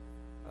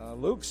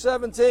Luke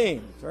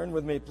 17. Turn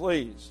with me,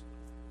 please.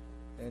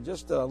 And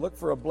just look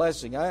for a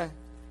blessing. I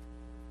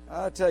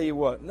tell you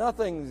what,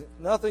 nothing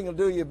will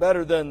do you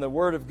better than the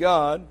Word of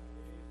God.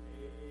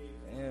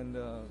 And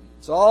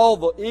it's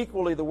all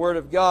equally the Word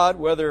of God,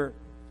 whether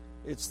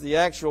it's the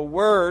actual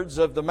words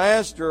of the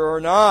Master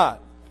or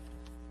not.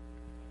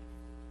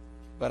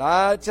 But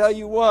I tell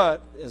you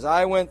what, as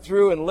I went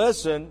through and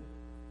listened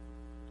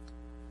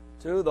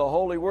to the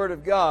Holy Word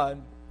of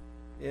God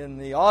in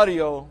the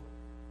audio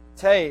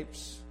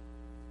tapes,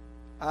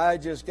 I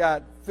just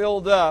got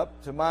filled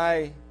up to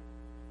my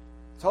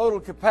total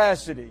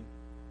capacity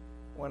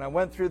when I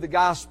went through the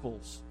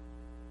Gospels.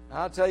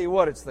 I'll tell you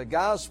what, it's the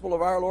gospel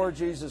of our Lord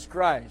Jesus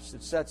Christ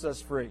that sets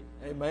us free.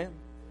 Amen?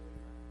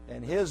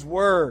 And His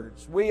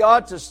words. We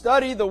ought to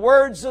study the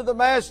words of the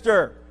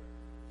Master.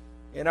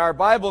 In our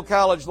Bible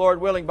college, Lord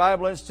willing,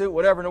 Bible Institute,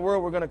 whatever in the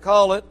world we're going to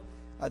call it.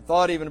 I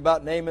thought even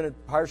about naming it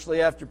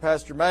partially after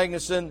Pastor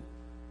Magnuson,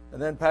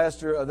 and then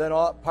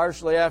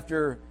partially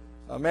after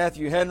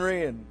Matthew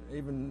Henry, and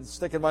even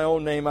sticking my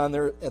own name on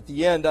there at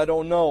the end. I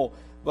don't know.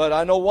 But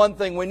I know one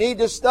thing. We need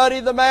to study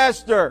the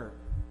Master.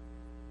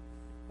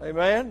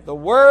 Amen? The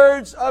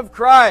words of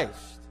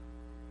Christ.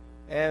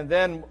 And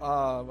then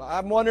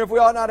I'm wondering if we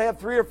ought not have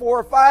 3 or 4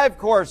 or 5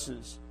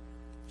 courses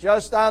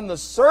just on the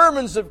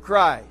sermons of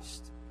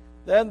Christ,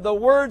 then the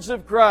words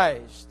of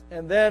Christ,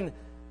 and then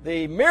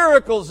the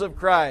miracles of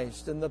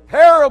Christ and the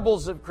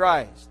parables of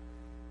Christ.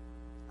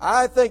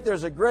 I think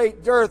there's a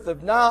great dearth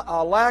of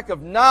a lack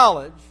of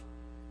knowledge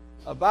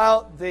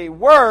about the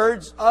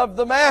words of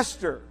the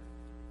Master.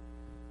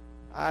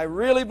 I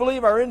really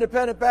believe our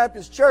independent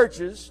Baptist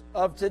churches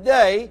of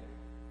today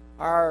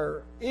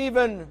are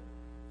even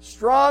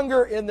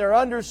stronger in their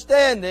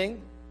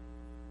understanding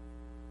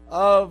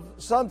of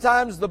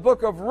sometimes the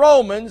book of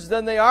Romans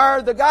than they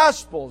are the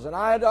Gospels. And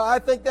I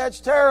think that's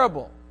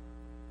terrible.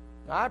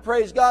 Now, I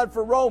praise God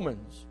for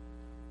Romans.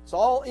 It's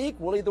all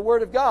equally the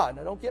Word of God.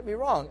 Now, don't get me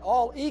wrong.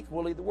 All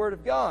equally the Word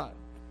of God.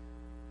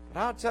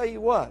 But I'll tell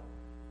you what.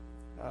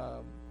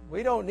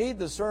 We don't need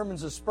the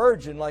sermons of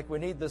Spurgeon like we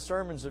need the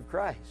sermons of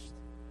Christ.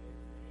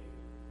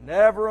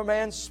 Never a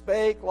man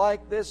spake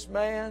like this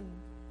man.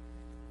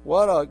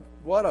 What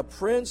a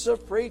prince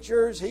of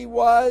preachers he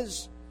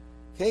was.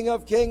 King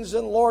of kings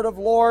and Lord of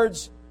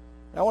lords.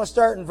 I want to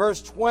start in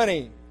verse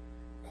 20.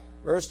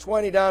 Verse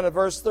 20 down to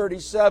verse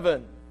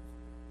 37.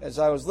 As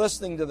I was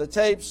listening to the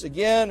tapes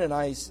again, and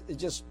it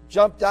just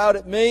jumped out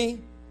at me.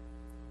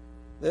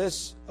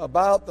 This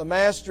about the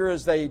Master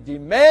as they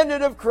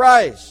demanded of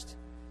Christ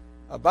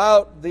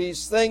about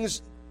these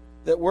things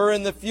that were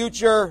in the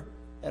future.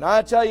 And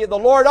I tell you, the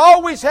Lord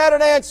always had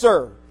an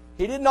answer.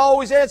 He didn't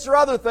always answer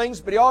other things,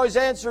 but He always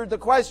answered the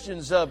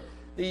questions of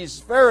these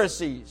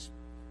Pharisees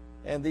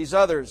and these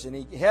others. And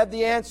He had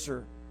the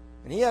answer.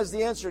 And He has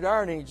the answer to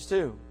our needs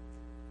too.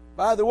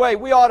 By the way,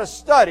 we ought to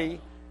study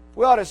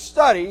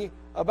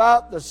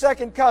about the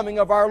second coming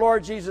of our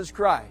Lord Jesus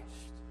Christ.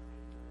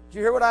 Did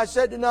you hear what I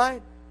said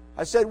tonight?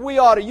 I said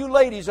you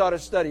ladies ought to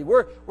study.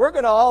 We're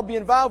going to all be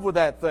involved with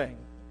that thing.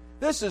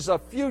 This is a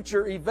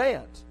future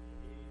event.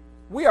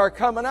 We are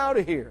coming out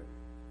of here.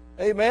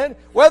 Amen?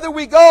 Whether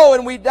we go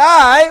and we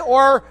die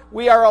or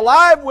we are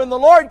alive when the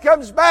Lord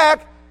comes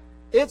back,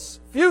 it's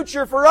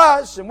future for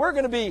us, and we're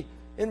going to be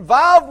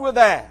involved with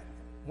that.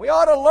 We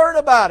ought to learn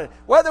about it.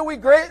 Whether we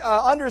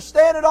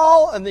understand it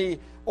all and the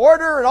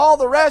order and all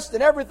the rest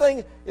and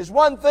everything is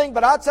one thing,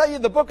 but I'll tell you,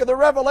 the book of the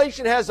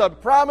Revelation has a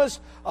promise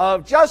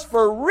of just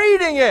for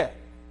reading it.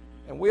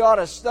 And we ought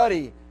to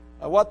study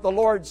what the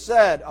Lord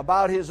said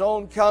about His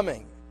own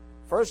coming.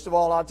 First of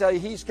all, I'll tell you,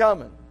 He's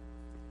coming.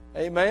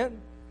 Amen?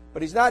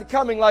 But He's not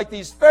coming like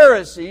these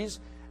Pharisees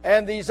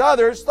and these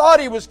others thought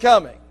He was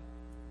coming.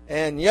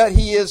 And yet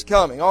He is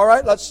coming. All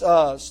right, let's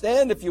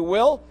stand, if you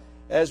will,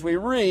 as we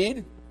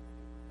read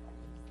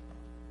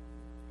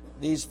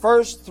these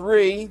first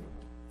 3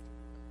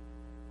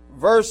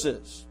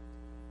 verses.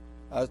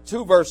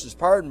 2 verses,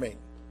 pardon me.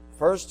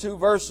 First 2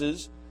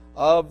 verses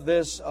of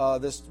this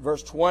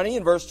verse 20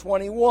 and verse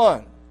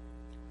 21.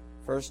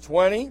 Verse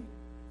 20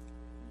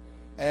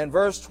 and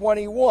verse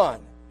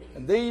 21.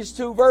 And these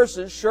 2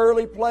 verses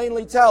surely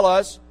plainly tell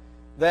us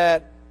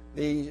that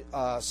the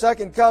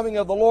second coming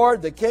of the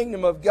Lord, the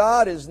kingdom of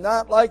God, is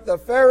not like the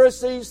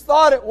Pharisees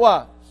thought it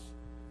was.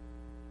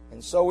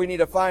 And so we need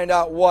to find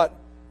out what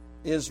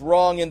is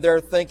wrong in their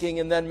thinking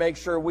and then make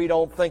sure we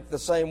don't think the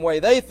same way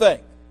they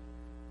think.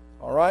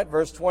 All right,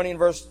 verse 20 and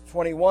verse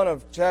 21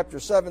 of chapter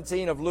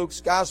 17 of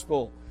Luke's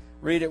Gospel.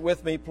 Read it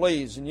with me,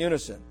 please, in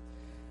unison.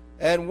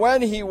 And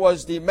when He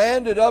was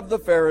demanded of the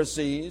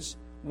Pharisees,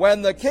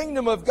 when the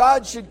kingdom of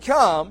God should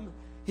come,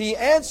 He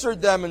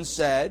answered them and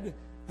said,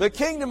 The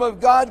kingdom of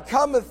God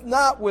cometh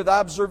not with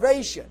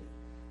observation,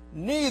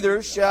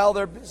 neither shall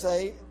there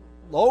say,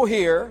 Lo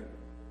here,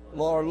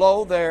 or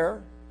lo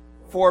there,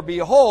 for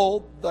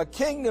behold, the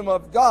kingdom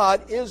of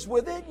God is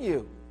within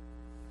you.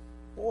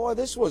 Boy,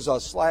 this was a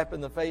slap in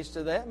the face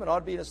to them, and ought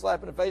to be a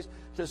slap in the face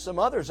to some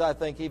others, I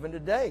think, even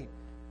today.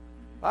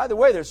 By the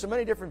way, there's so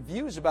many different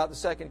views about the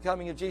second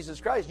coming of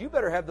Jesus Christ. You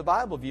better have the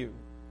Bible view.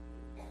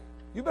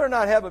 You better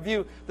not have a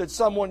view that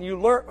someone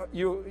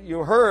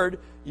you heard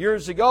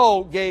years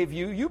ago gave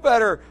you. You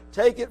better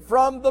take it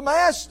from the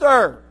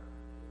Master.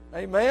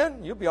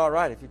 Amen? You'll be all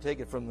right if you take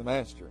it from the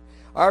Master.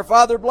 Our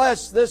Father,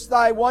 bless this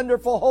Thy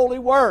wonderful holy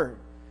word.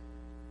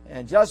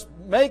 And just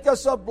make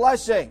us a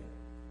blessing.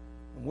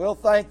 And we'll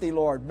thank Thee,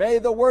 Lord. May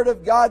the Word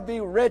of God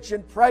be rich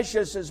and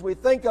precious as we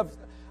think of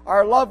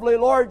our lovely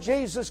Lord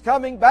Jesus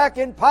coming back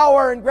in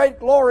power and great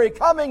glory,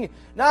 coming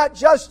not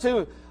just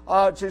to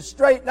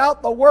straighten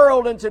out the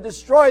world and to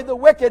destroy the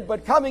wicked,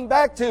 but coming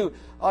back to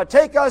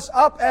take us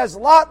up as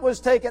Lot was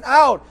taken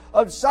out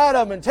of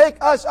Sodom, and take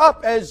us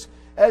up as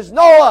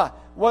Noah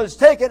was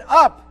taken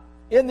up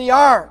in the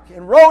ark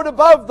and rode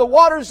above the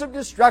waters of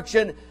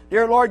destruction.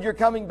 Dear Lord, You're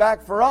coming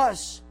back for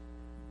us,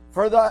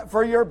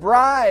 for Your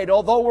bride.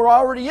 Although we're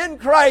already in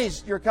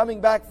Christ, You're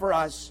coming back for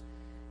us.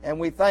 And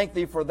we thank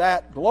Thee for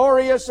that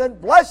glorious and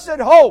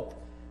blessed hope,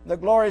 the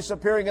glorious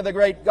appearing of the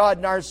great God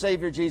and our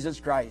Savior Jesus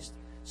Christ.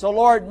 So,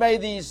 Lord, may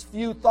these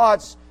few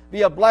thoughts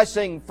be a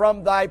blessing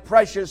from Thy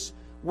precious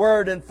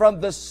Word and from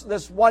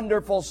this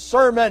wonderful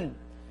sermon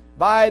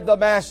by the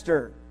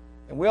Master.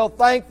 And we'll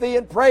thank Thee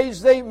and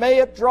praise Thee.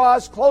 May it draw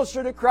us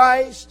closer to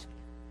Christ.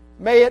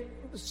 May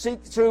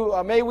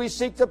we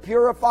seek to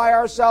purify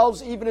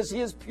ourselves even as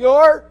He is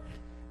pure.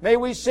 May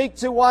we seek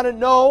to want to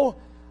know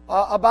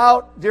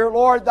about, dear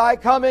Lord, Thy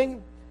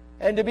coming,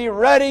 and to be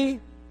ready,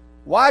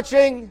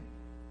 watching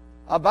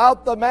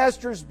about the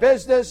Master's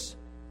business,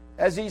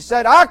 as He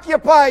said,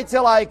 occupy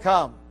till I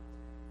come.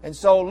 And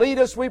so lead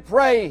us, we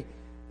pray,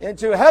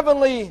 into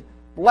heavenly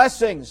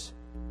blessings,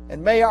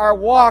 and may our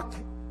walk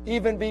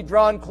even be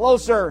drawn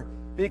closer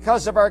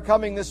because of our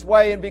coming this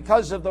way and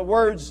because of the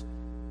words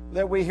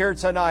that we hear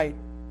tonight.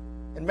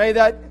 And may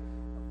that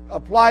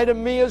apply to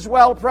me as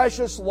well,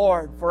 precious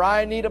Lord, for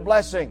I need a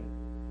blessing.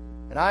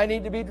 And I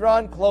need to be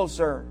drawn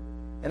closer.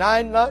 And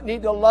I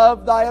need to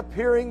love Thy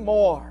appearing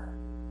more.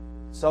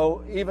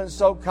 So even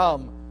so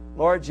come,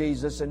 Lord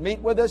Jesus, and meet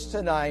with us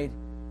tonight.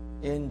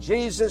 In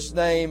Jesus'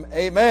 name,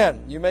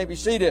 amen. You may be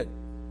seated.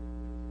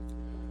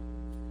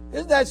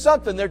 Isn't that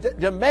something? They're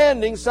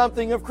demanding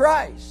something of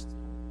Christ.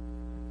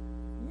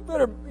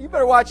 You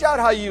better watch out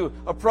how you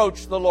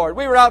approach the Lord.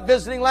 We were out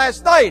visiting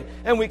last night,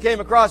 and we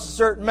came across a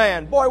certain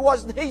man. Boy,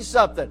 wasn't he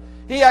something.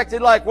 He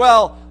acted like,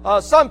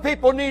 some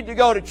people need to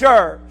go to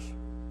church.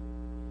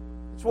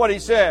 That's what he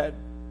said.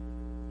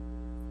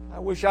 I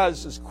wish I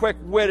was as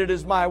quick-witted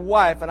as my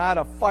wife, and I'd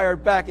have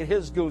fired back at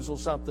his goozle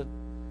something.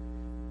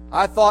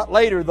 I thought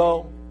later,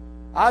 though,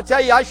 I'll tell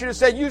you, I should have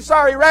said, you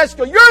sorry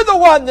rascal, you're the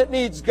one that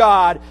needs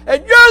God,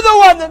 and you're the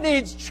one that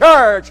needs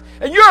church,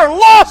 and you're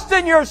lost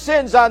in your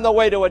sins on the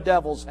way to a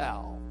devil's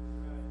hell.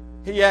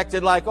 He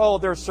acted like,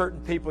 there's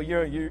certain people,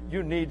 you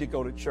need to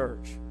go to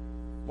church.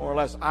 More or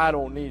less, I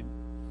don't need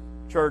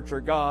church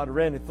or God or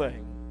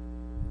anything.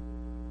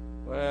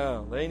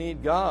 Well, they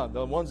need God.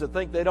 The ones that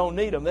think they don't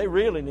need Him, they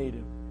really need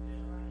Him.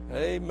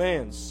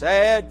 Amen.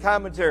 Sad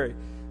commentary.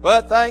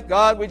 But thank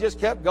God we just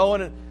kept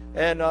going.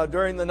 And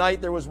during the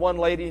night there was one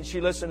lady, and she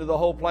listened to the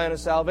whole plan of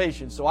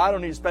salvation. So I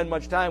don't need to spend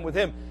much time with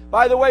him.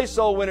 By the way,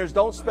 soul winners,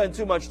 don't spend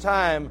too much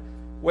time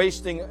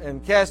wasting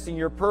and casting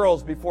your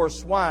pearls before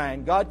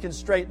swine. God can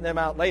straighten them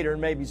out later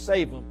and maybe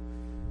save them.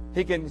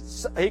 He can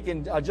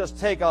just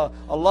take a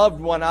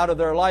loved one out of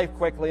their life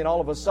quickly, and all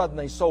of a sudden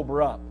they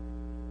sober up.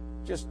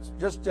 Just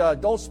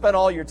don't spend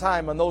all your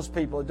time on those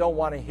people that don't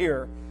want to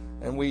hear.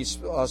 And we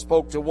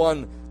spoke to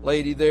one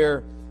lady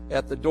there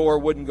at the door,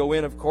 wouldn't go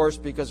in, of course,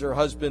 because her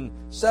husband,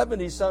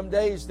 70-some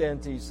days to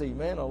NTC.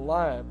 Man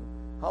alive.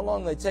 How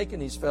long they taken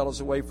these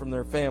fellows away from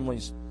their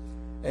families?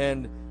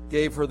 And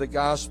gave her the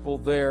gospel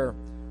there,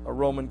 a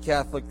Roman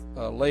Catholic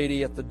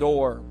lady at the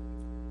door.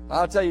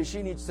 I'll tell you,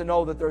 she needs to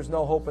know that there's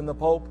no hope in the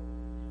Pope.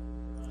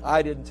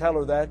 I didn't tell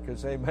her that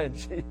because, amen,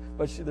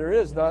 there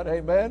is none,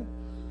 amen.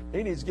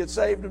 He needs to get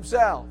saved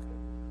himself.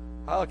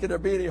 How can there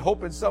be any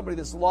hope in somebody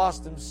that's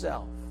lost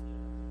himself?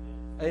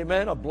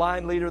 Amen, a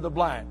blind leader of the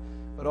blind.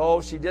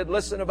 But she did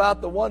listen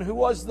about the one who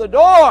was the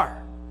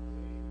door.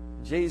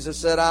 Jesus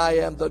said, I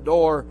am the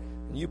door.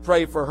 And you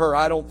pray for her.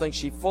 I don't think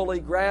she fully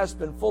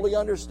grasped and fully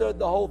understood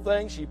the whole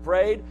thing. She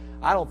prayed.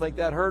 I don't think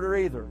that hurt her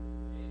either.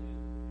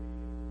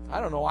 I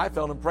don't know. I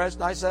felt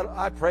impressed. I said,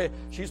 I pray.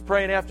 She's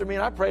praying after me,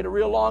 and I prayed a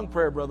real long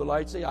prayer, Brother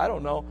Lightsey. I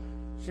don't know.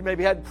 She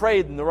maybe hadn't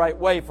prayed in the right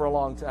way for a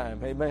long time.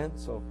 Amen.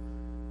 So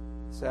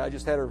I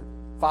just had her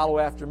follow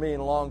after me in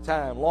a long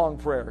time. Long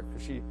prayer,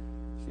 because she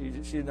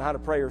didn't know how to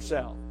pray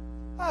herself.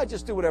 I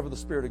just do whatever the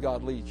Spirit of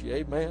God leads you.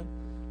 Amen.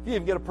 You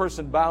even get a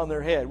person bowing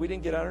their head. We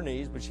didn't get on her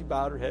knees, but she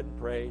bowed her head and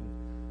prayed.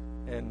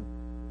 And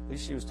at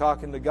least she was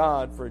talking to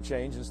God for a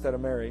change instead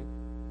of Mary.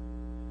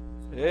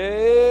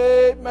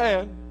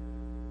 Amen.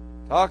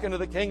 Talking to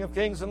the King of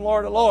Kings and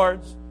Lord of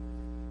Lords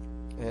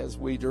as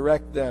we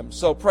direct them.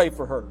 So pray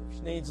for her.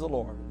 She needs the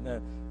Lord.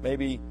 And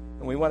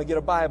we want to get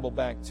a Bible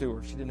back to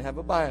her. She didn't have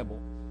a Bible.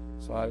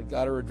 So I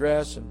got her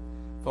address and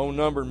phone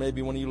number.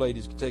 Maybe one of you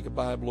ladies can take a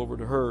Bible over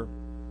to her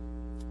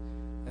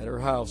at her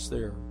house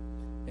there.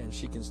 And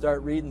she can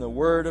start reading the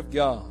Word of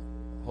God,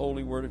 the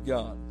Holy Word of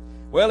God.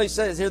 Well, he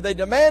says here, they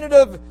demanded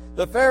of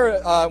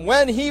the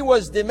when he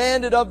was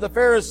demanded of the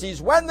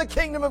Pharisees when the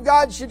kingdom of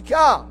God should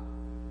come.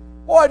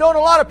 Boy, don't a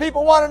lot of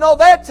people want to know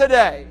that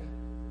today?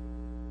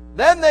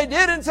 Then they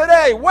did, and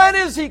today. When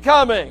is he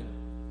coming?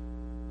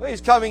 Well,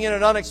 he's coming in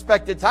an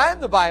unexpected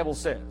time, the Bible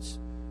says.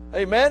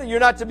 Amen? And you're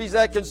not to be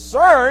that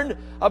concerned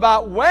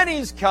about when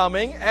he's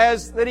coming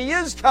as that he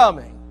is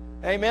coming.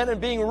 Amen? And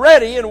being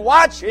ready and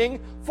watching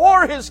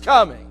for his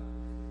coming.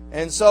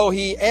 And so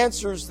he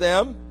answers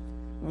them,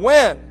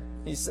 when?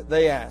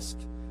 They ask.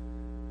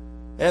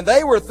 And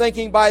they were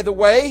thinking, by the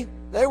way,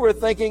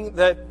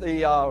 that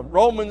the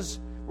Romans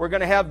were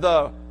going to have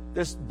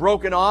this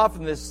broken off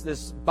and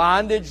this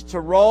bondage to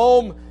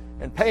Rome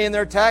and paying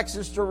their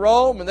taxes to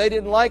Rome, and they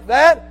didn't like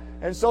that.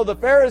 And so the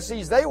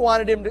Pharisees, they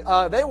wanted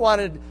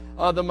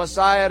the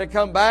Messiah to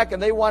come back,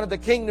 and they wanted the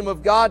kingdom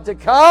of God to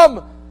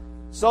come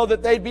so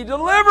that they'd be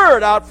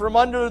delivered out from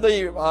under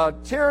the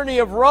tyranny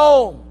of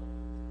Rome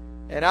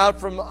and out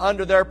from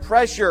under their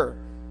pressure.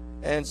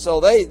 And so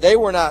they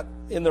were not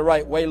in the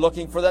right way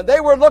looking for them. They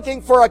were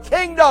looking for a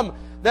kingdom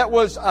that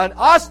was an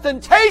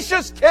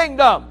ostentatious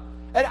kingdom,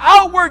 an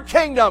outward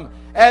kingdom.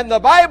 And the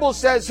Bible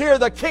says here,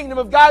 the kingdom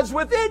of God's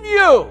within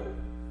you.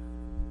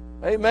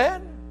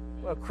 Amen?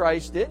 Well,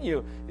 Christ in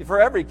you.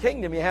 For every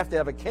kingdom, you have to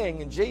have a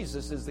king, and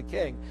Jesus is the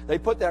king. They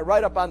put that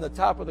right up on the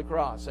top of the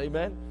cross.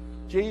 Amen?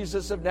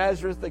 Jesus of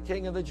Nazareth, the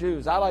King of the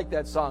Jews. I like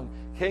that song.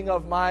 King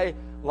of my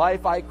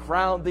life, I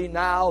crown thee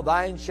now.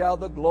 Thine shall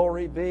the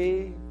glory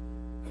be.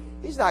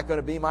 He's not going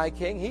to be my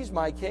king. He's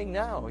my king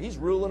now. He's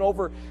ruling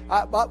over.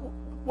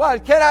 I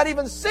cannot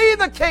even see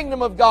the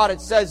kingdom of God, it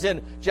says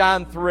in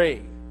John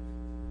 3.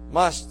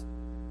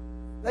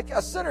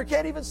 A sinner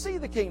can't even see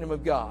the kingdom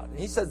of God.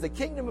 He says the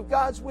kingdom of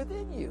God's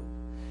within you.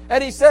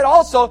 And he said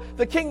also,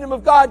 the kingdom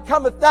of God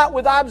cometh not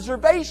with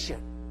observation.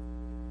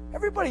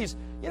 Everybody's,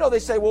 they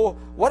say, well,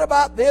 what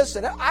about this?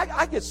 And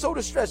I get so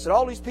distressed at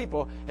all these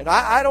people. And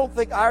I don't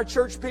think our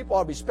church people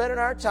ought to be spending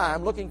our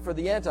time looking for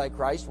the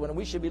Antichrist when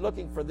we should be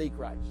looking for the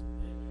Christ.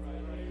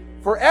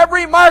 For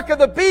every mark of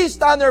the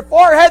beast on their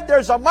forehead,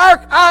 there's a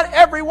mark on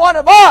every one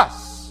of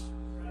us.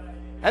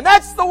 And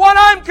that's the one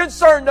I'm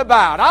concerned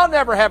about. I'll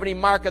never have any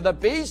mark of the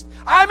beast.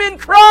 I'm in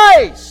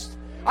Christ.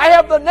 I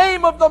have the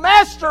name of the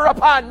Master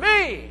upon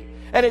me.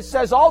 And it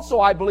says also,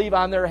 I believe,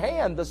 on their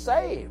hand, the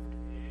saved.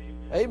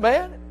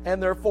 Amen?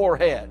 And their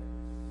forehead.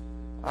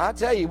 I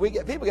tell you,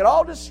 people get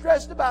all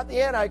distressed about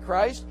the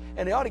Antichrist,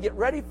 and they ought to get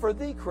ready for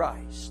the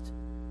Christ.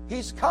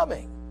 He's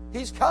coming.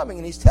 He's coming,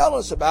 and He's telling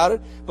us about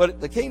it. But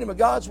the kingdom of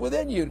God's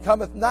within you. It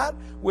cometh not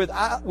with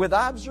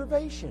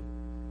observation.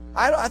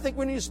 I think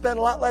we need to spend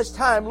a lot less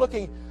time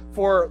looking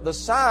for the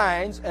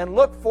signs and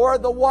look for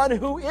the one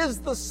who is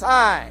the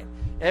sign.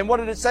 And what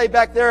did it say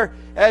back there?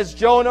 As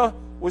Jonah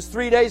was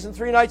 3 days and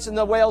 3 nights in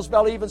the whale's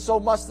belly, even so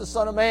must the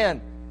Son of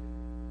Man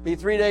be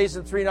 3 days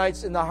and 3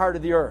 nights in the heart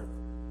of the earth.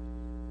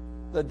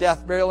 The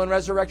death, burial, and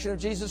resurrection of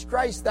Jesus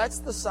Christ, that's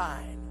the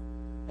sign.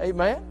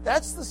 Amen?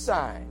 That's the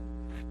sign.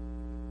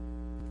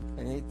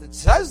 And it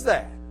says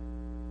that.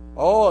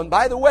 Oh, and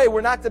by the way,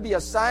 we're not to be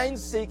a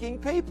sign-seeking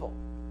people.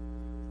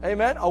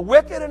 Amen? A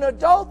wicked and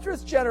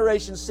adulterous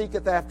generation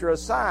seeketh after a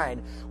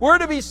sign. We're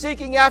to be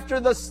seeking after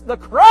the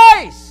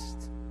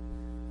Christ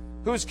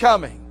who's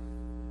coming.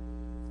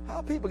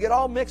 How people get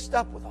all mixed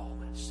up with all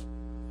this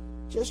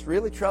just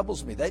really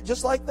troubles me. They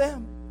just like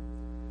them.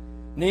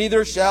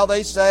 Neither shall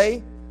they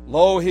say,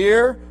 lo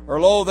here or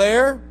lo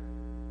there.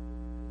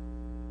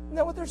 Isn't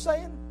that what they're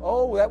saying?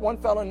 Oh, that one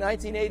fellow in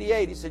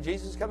 1988, he said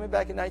Jesus is coming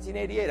back in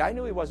 1988. I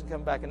knew he wasn't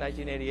coming back in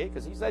 1988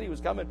 because he said he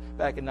was coming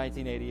back in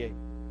 1988.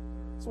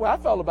 That's the way I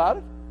felt about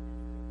it.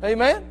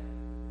 Amen?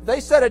 If they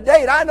set a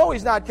date, I know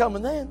He's not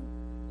coming then.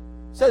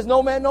 It says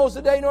no man knows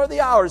the day nor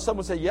the hour.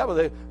 Someone said, yeah,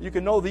 but you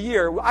can know the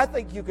year. I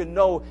think you can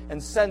know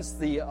and sense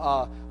the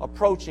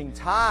approaching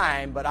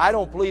time, but I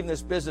don't believe in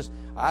this business.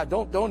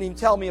 Don't even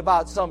tell me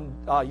about some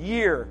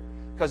year.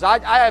 Because I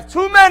have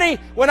too many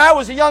when I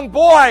was a young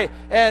boy.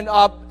 And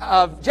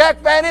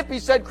Jack Van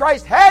Impe said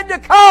Christ had to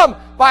come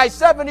by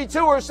 72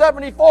 or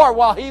 74.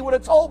 Well, he would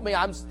have told me.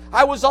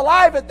 I was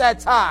alive at that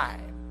time.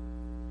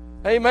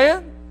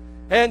 Amen?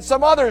 And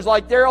some others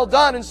like Darrell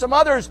Dunn and some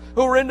others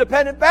who were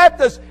independent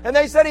Baptists. And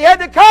they said he had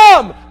to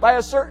come by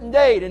a certain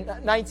date in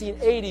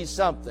 1980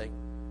 something.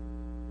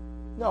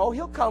 No,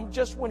 He'll come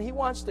just when He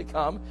wants to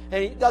come,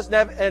 and He doesn't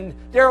have. And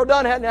Darrell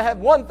Dunn hadn't have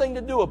one thing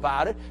to do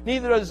about it.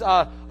 Neither does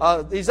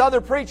these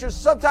other preachers.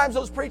 Sometimes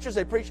those preachers,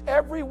 they preach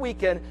every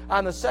weekend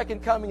on the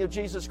second coming of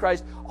Jesus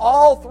Christ,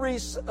 all 3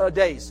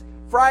 days,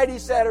 Friday,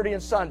 Saturday,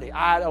 and Sunday.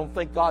 I don't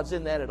think God's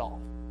in that at all.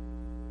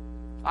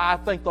 I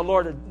think the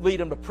Lord would lead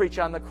them to preach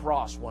on the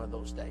cross one of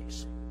those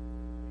days.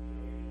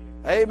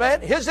 Amen.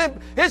 His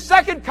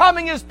second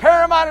coming is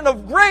paramount and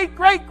of great,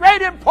 great,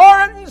 great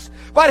importance,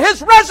 but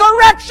His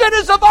resurrection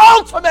is of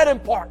ultimate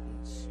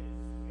importance.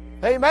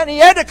 Amen. He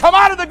had to come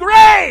out of the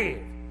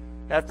grave.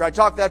 After I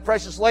talked to that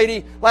precious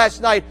lady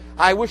last night,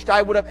 I wished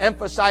I would have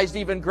emphasized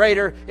even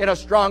greater in a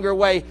stronger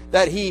way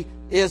that He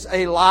is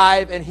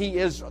alive and He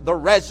is the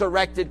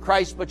resurrected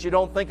Christ, but you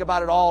don't think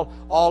about it all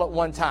at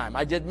one time.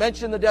 I did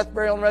mention the death,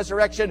 burial, and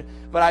resurrection,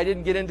 but I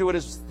didn't get into it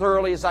as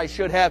thoroughly as I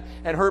should have.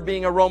 And her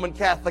being a Roman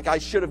Catholic, I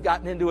should have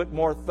gotten into it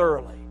more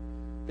thoroughly.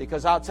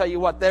 Because I'll tell you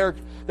what,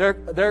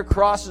 their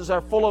crosses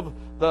are full of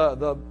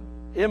the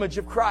image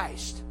of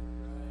Christ.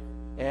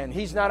 And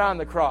He's not on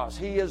the cross.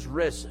 He is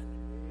risen.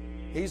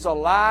 He's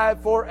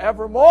alive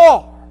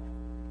forevermore.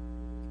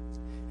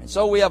 And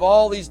so we have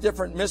all these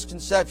different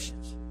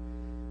misconceptions.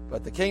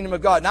 But the kingdom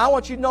of God. Now I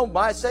want you to know,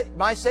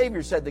 my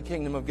Savior said the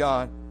kingdom of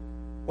God.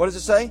 What does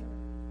it say?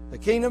 The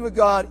kingdom of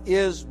God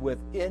is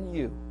within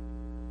you.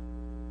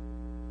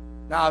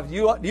 Now,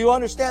 do you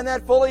understand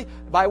that fully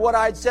by what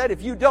I'd said?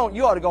 If you don't,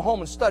 you ought to go home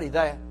and study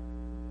that.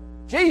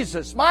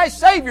 Jesus, my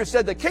Savior,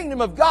 said the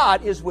kingdom of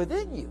God is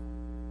within you.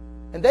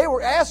 And they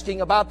were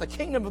asking about the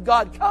kingdom of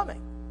God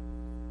coming.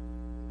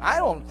 I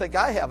don't think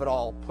I have it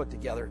all put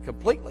together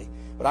completely.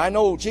 But I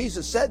know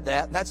Jesus said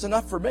that, and that's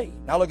enough for me.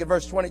 Now look at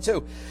verse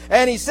 22.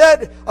 And He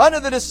said unto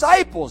the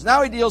disciples,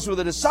 now He deals with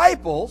the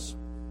disciples,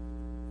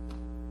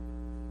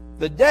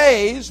 the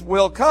days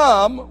will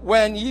come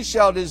when ye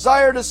shall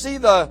desire to see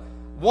the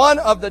one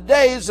of the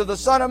days of the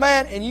Son of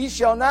Man, and ye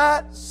shall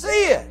not see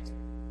it.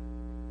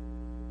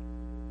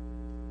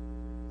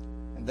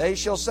 And they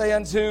shall say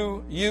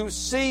unto you,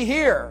 see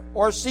here,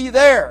 or see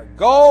there.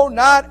 Go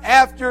not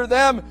after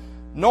them,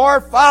 nor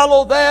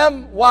follow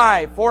them.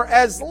 Why? For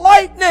as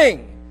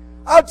lightning.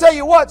 I'll tell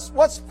you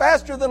what's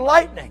faster than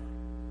lightning?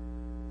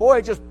 Boy,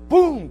 it just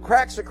boom,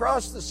 cracks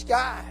across the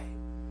sky.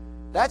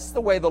 That's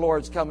the way the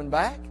Lord's coming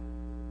back.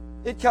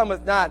 It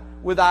cometh not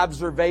with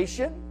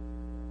observation.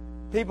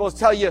 People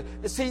tell you,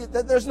 see,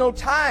 there's no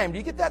time. Do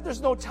you get that? There's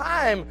no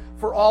time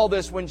for all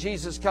this when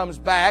Jesus comes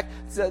back.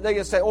 So they're going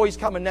to say, oh, He's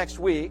coming next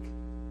week.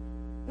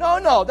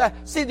 No.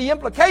 See, the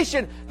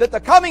implication that the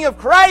coming of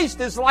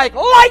Christ is like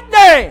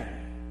lightning.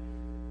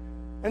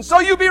 And so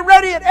you be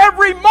ready at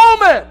every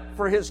moment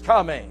for His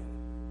coming.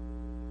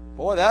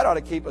 Boy, that ought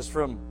to keep us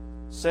from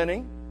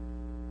sinning.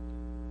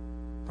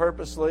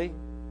 Purposely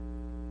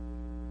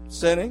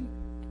sinning.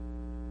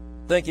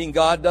 Thinking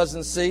God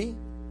doesn't see.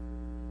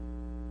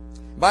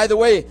 By the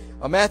way,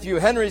 Matthew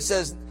Henry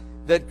says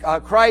that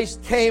Christ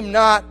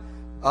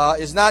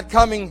is not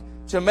coming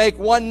to make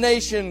one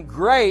nation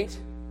great,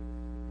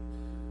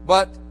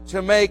 but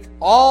to make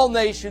all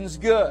nations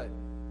good.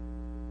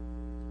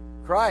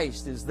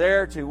 Christ is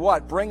there to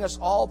what? Bring us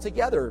all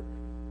together.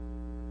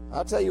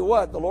 I'll tell you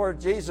what, the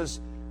Lord Jesus,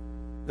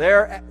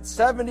 there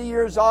 70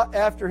 years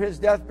after His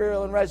death,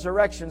 burial, and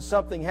resurrection,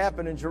 something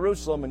happened in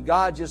Jerusalem, and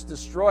God just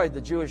destroyed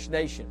the Jewish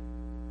nation.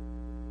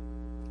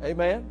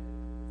 Amen?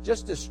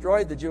 Just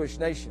destroyed the Jewish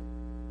nation.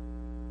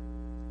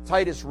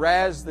 Titus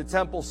razed the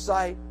temple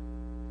site.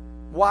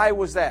 Why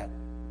was that?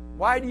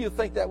 Why do you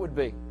think that would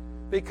be?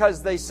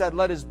 Because they said,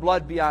 let His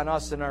blood be on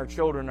us and our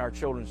children and our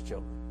children's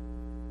children.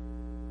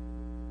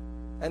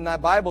 And the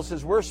Bible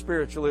says we're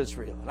spiritual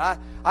Israel. And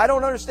I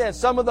don't understand.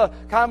 Some of the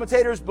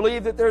commentators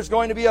believe that there's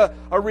going to be a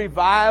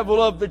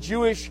revival of the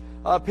Jewish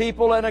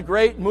people and a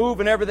great move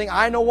and everything.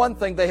 I know one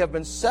thing. They have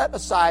been set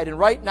aside, and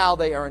right now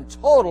they are in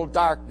total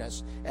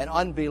darkness and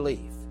unbelief.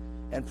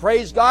 And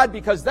praise God,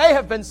 because they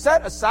have been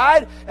set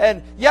aside.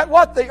 And yet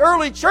what? The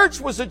early church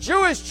was a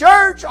Jewish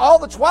church. All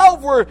the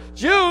 12 were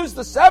Jews.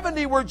 The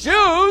 70 were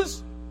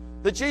Jews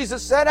that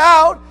Jesus sent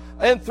out.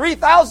 And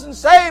 3,000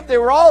 saved. They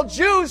were all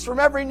Jews from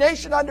every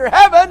nation under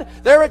heaven.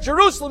 They're at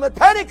Jerusalem at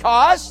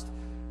Pentecost.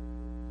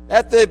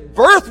 At the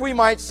birth, we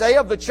might say,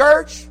 of the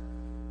church.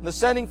 The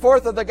sending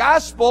forth of the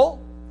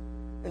gospel.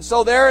 And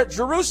so they're at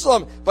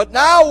Jerusalem. But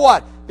now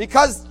what?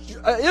 Because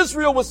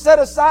Israel was set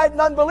aside in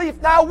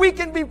unbelief, now we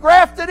can be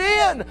grafted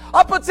in.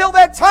 Up until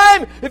that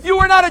time, if you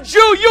were not a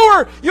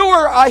Jew, you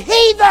were a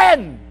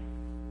heathen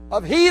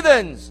of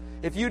heathens.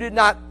 If you did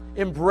not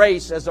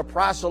embrace as a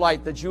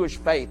proselyte the Jewish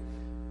faith.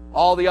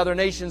 All the other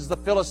nations, the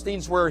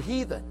Philistines, were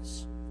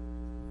heathens.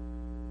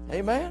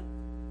 Amen?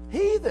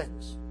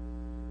 Heathens.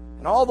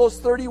 And all those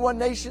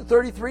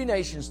 33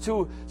 nations,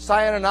 2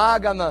 Sion and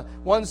Og on the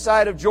one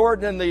side of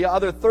Jordan and the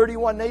other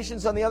 31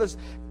 nations on the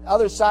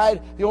other side,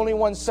 the only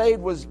one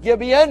saved was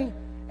Gibeon,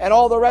 and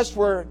all the rest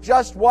were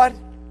just what?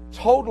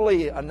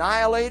 Totally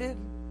annihilated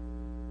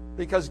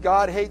because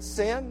God hates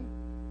sin.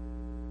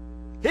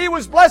 He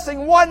was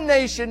blessing one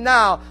nation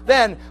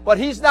then, but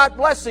He's not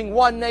blessing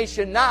one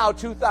nation now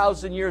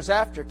 2,000 years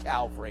after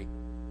Calvary.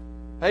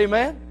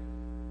 Amen?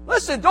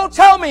 Listen, don't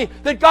tell me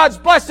that God's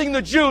blessing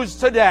the Jews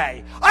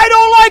today. I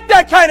don't like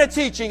that kind of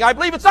teaching. I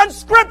believe it's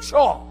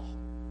unscriptural.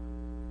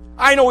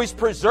 I know He's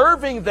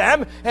preserving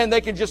them, and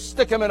they can just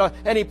stick them in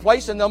any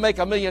place and they'll make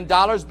 $1 million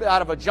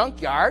out of a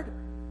junkyard.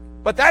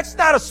 But that's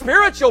not a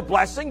spiritual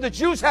blessing. The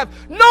Jews have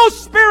no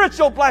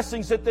spiritual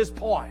blessings at this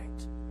point.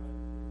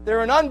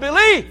 They're in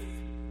unbelief.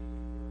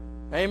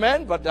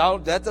 Amen? But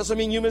that doesn't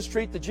mean you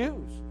mistreat the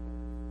Jews.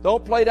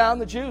 Don't play down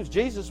the Jews.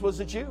 Jesus was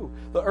a Jew.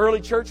 The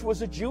early church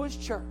was a Jewish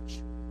church.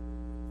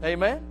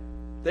 Amen?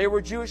 They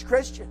were Jewish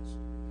Christians.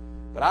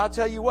 But I'll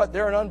tell you what,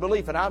 they're in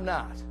unbelief and I'm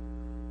not.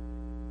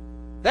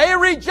 They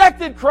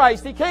rejected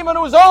Christ. He came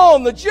unto His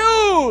own, the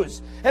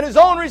Jews. And His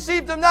own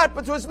received Him not,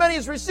 but to as many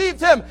as received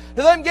Him,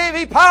 to them gave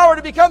He power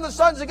to become the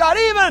sons of God,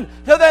 even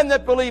to them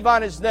that believe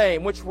on His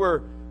name, which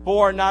were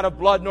born not of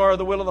blood, nor of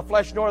the will of the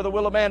flesh, nor of the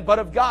will of man, but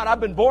of God. I've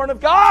been born of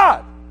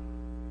God.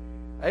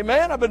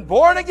 Amen. I've been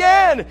born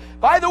again.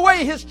 By the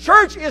way, His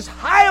church is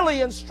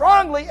highly and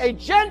strongly a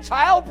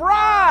Gentile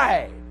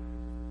bride.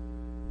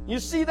 You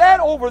see that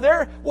over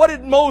there? What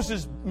did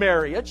Moses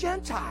marry? A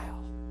Gentile.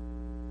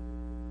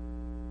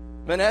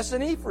 Manasseh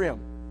and Ephraim.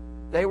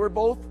 They were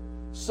both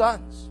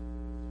sons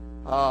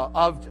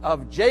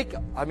of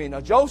Joseph.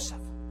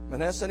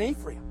 Manasseh and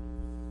Ephraim.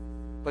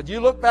 But you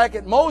look back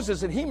at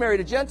Moses and he married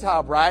a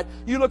Gentile bride.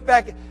 You look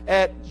back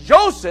at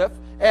Joseph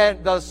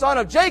and the son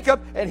of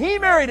Jacob and he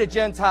married a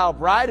Gentile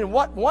bride. And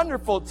what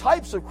wonderful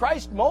types of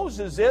Christ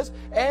Moses is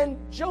and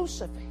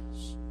Joseph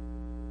is.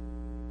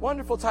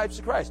 Wonderful types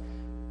of Christ.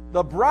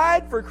 The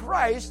bride for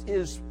Christ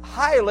is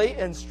highly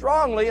and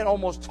strongly and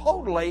almost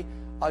totally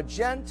a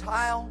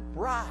Gentile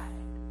bride.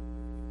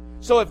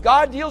 So if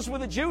God deals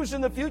with the Jews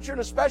in the future in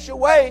a special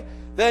way,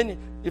 then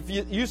if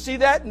you see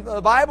that in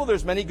the Bible,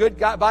 there's many good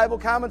Bible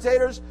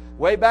commentators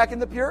way back in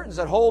the Puritans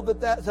that hold to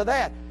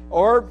that.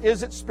 Or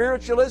is it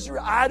spiritual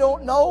Israel? I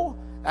don't know.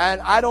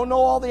 And I don't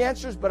know all the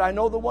answers, but I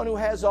know the one who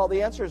has all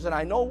the answers, and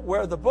I know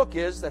where the book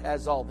is that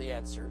has all the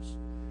answers.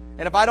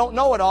 And if I don't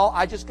know it all,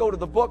 I just go to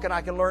the book and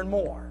I can learn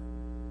more.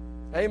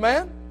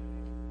 Amen?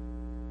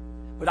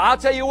 But I'll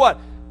tell you what,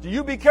 do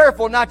you be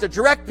careful not to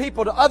direct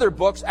people to other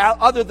books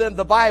other than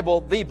the Bible,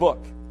 the book,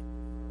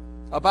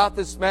 about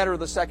this matter of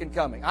the second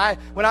coming.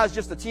 When I was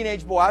just a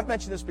teenage boy, I've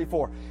mentioned this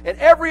before, in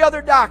every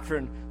other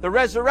doctrine, the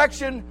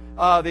resurrection,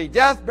 the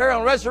death, burial,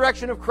 and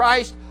resurrection of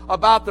Christ,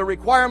 about the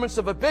requirements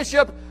of a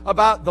bishop,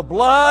 about the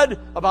blood,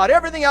 about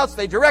everything else,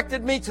 they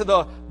directed me to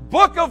the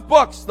book of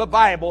books, the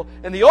Bible,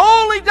 and the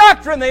only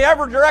doctrine they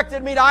ever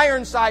directed me to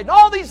Ironside and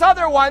all these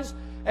other ones,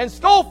 and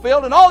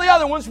Schofield and all the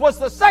other ones, was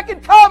the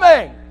second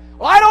coming.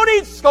 Well, I don't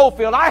need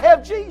Schofield. I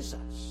have Jesus.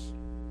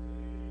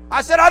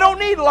 I said, I don't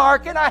need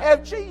Larkin. I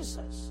have Jesus.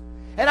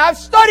 And I've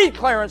studied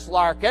Clarence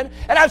Larkin,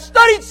 and I've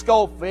studied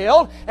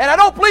Schofield, and I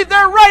don't believe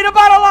they're right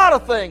about a lot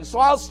of things, so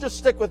I'll just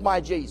stick with my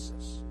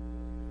Jesus.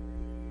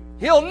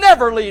 He'll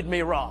never lead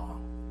me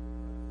wrong.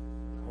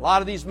 A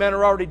lot of these men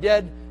are already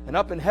dead and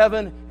up in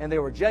heaven, and they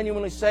were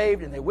genuinely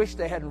saved, and they wish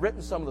they hadn't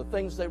written some of the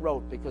things they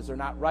wrote because they're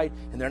not right,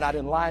 and they're not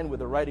in line with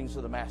the writings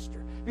of the Master.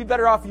 It'd be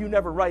better off if you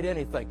never write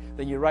anything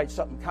than you write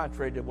something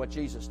contrary to what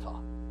Jesus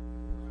taught.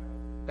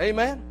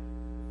 Amen?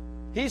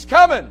 He's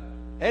coming,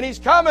 and He's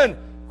coming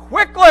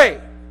quickly.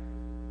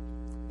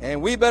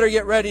 And we better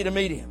get ready to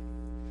meet Him.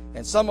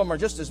 And some of them are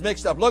just as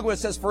mixed up. Look what it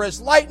says, for as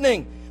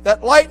lightning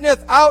that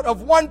lighteneth out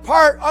of one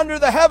part under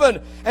the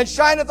heaven, and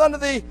shineth unto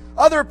the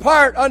other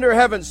part under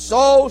heaven,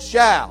 so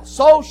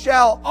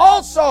shall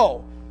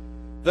also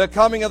the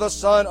coming of the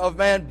Son of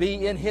Man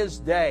be in His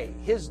day.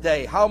 His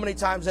day. How many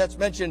times that's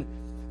mentioned?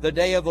 The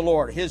day of the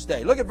Lord, His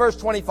day. Look at verse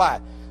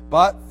 25.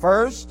 But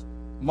first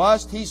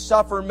must He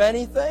suffer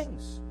many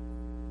things.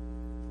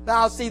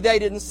 Now, see, they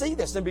didn't see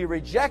this and be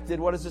rejected.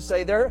 What does it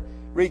say there?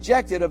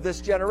 Rejected of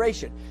this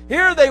generation.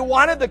 Here they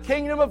wanted the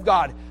kingdom of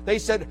God. They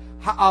said,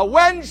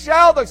 when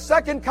shall the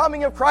second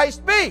coming of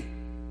Christ be?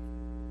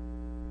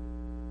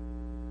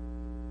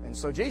 And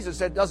so Jesus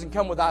said it doesn't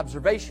come with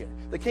observation.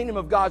 The kingdom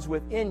of God's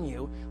within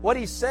you. What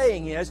He's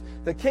saying is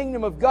the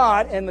kingdom of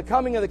God and the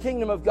coming of the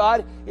kingdom of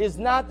God is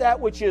not that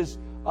which is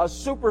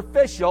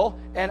superficial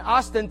and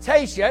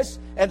ostentatious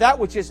and that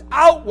which is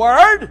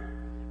outward.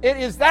 It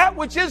is that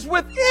which is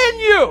within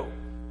you.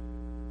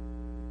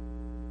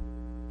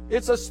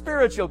 It's a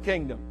spiritual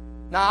kingdom.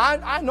 Now,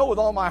 I know with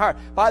all my heart.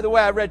 By the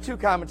way, I read 2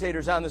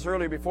 commentators on this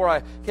earlier before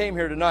I came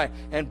here tonight,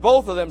 and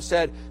both of them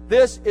said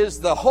this is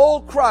the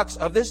whole crux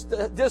of this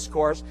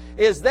discourse,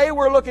 is they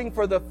were looking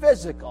for the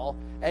physical,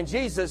 and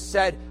Jesus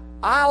said,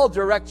 I'll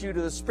direct you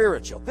to the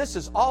spiritual. This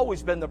has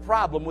always been the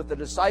problem with the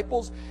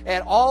disciples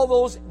and all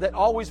those that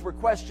always were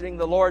questioning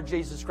the Lord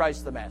Jesus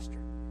Christ the Master.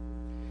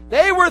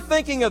 They were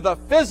thinking of the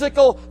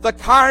physical, the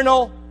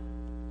carnal.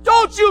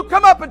 Don't you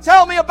come up and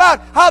tell me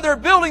about how they're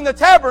building the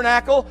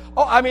tabernacle,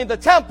 the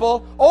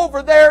temple,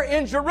 over there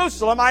in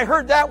Jerusalem. I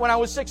heard that when I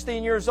was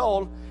 16 years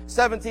old,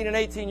 17 and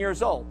 18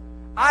 years old.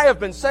 I have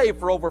been saved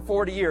for over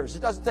 40 years.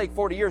 It doesn't take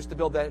 40 years to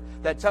build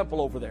that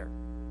temple over there.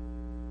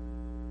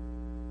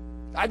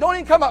 I don't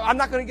even come up. I'm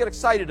not going to get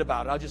excited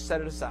about it. I'll just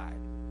set it aside.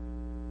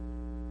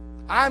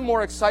 I'm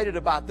more excited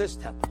about this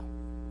temple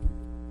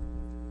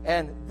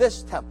and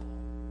this temple.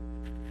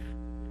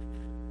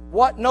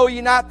 What know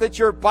ye not that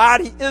your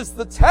body is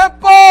the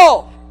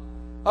temple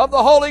of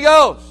the Holy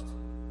Ghost?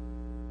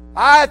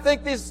 I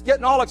think this is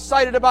getting all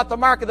excited about the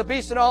mark of the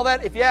beast and all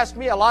that. If you ask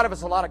me, a lot of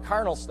it's a lot of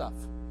carnal stuff.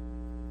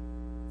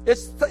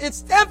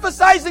 It's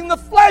emphasizing the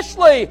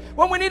fleshly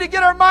when we need to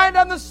get our mind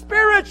on the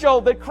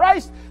spiritual. That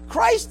Christ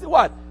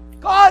what?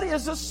 God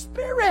is a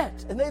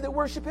spirit, and they that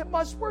worship Him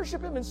must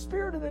worship Him in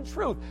spirit and in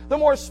truth. The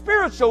more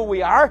spiritual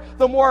we are,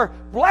 the more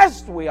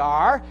blessed we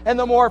are, and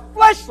the more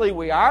fleshly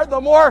we are,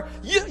 the more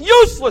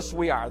useless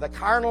we are. The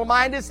carnal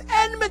mind is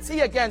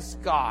enmity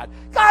against God.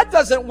 God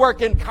doesn't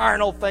work in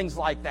carnal things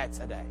like that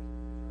today.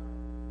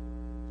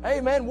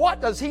 Amen.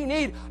 What does He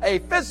need a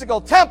physical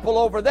temple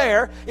over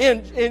there in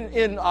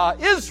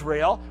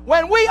Israel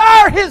when we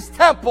are His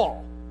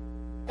temple?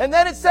 And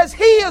then it says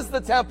He is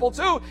the temple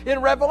too in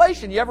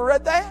Revelation. You ever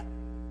read that?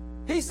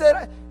 He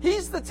said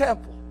He's the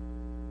temple.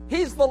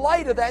 He's the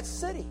light of that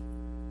city.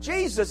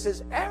 Jesus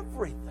is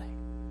everything.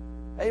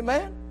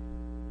 Amen.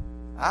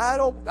 I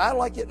don't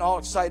like getting all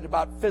excited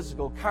about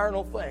physical,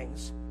 carnal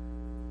things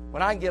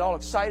when I can get all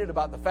excited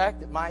about the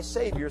fact that my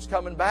Savior is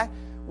coming back.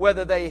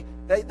 Whether they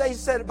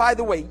said, by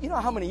the way, you know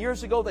how many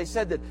years ago they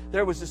said that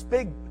there was this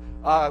big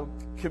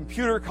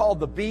computer called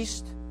the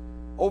Beast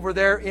over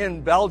there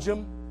in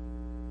Belgium?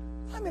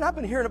 I mean, I've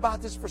been hearing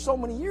about this for so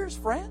many years,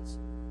 friends.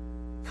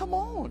 Come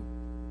on.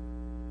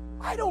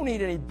 I don't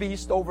need any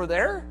beast over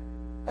there.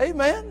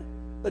 Amen.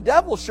 The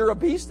devil's sure a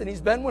beast, and he's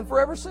been one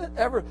forever.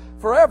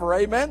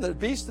 Amen. The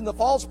beast and the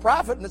false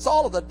prophet, and it's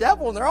all of the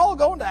devil, and they're all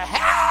going to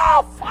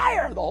hell,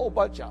 fire, the whole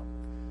bunch of them.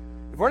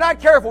 If we're not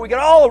careful, we get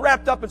all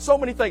wrapped up in so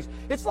many things.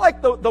 It's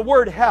like the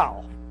word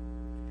hell.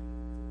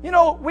 You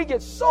know, we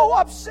get so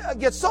upset.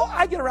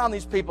 I get around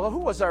these people. Who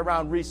was I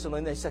around recently?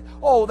 And they said,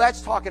 oh,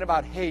 that's talking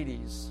about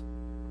Hades.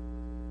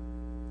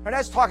 Or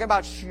that's talking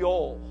about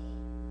Sheol.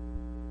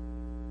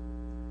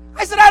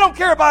 I said, I don't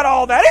care about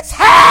all that. It's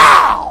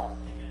hell.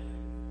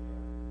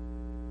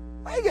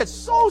 They get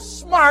so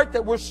smart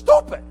that we're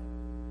stupid.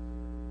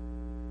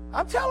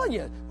 I'm telling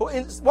you.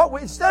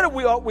 Instead of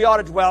what we ought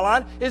to dwell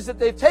on is that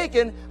they've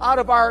taken out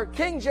of our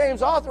King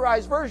James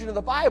authorized version of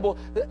the Bible,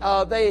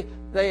 they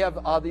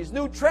have these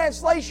new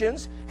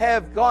translations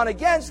have gone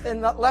against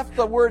and left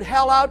the word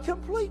hell out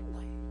completely.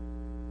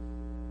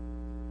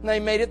 And they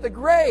made it the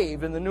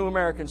grave in the New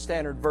American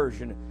Standard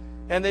Version.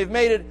 And they've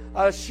made it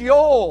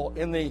Sheol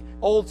in the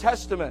Old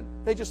Testament.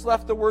 They just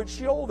left the word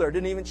Sheol there.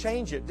 Didn't even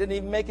change it. Didn't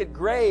even make it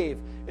grave.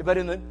 But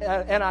in the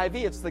NIV,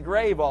 it's the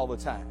grave all the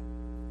time.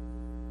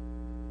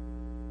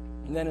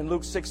 And then in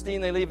Luke 16,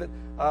 they leave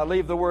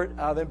the word,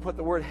 then put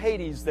the word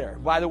Hades there.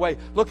 By the way,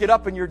 look it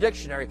up in your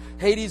dictionary.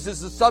 Hades is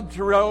the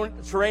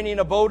subterranean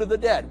abode of the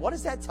dead. What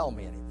does that tell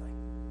me anything?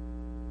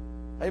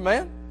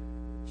 Amen?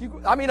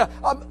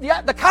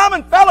 The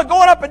common fella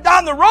going up and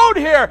down the road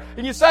here,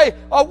 and you say,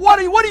 what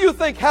do you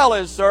think hell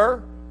is,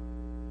 sir?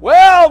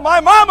 Well, my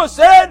mama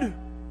said,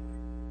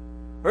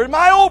 or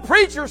my old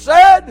preacher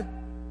said,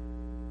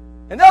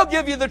 and they'll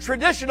give you the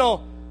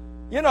traditional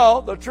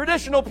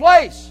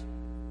place.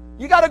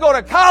 You got to go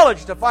to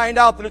college to find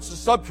out that it's the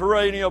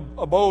subterranean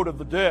abode of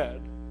the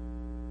dead.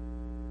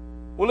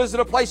 Well, is it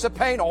a place of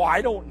pain? Oh,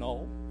 I don't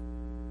know.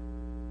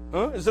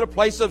 Is it a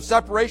place of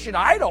separation?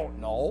 I don't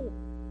know.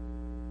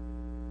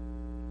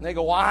 And they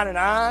go on and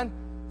on.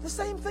 The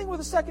same thing with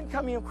the second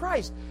coming of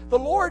Christ. The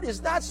Lord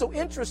is not so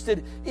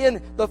interested in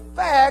the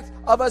fact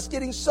of us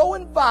getting so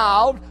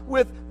involved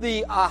with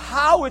the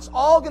how it's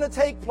all going to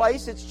take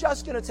place. It's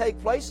just going to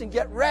take place, and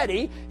get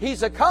ready.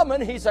 He's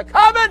a-coming, He's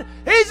a-coming,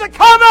 He's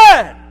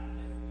a-coming!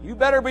 You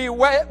better be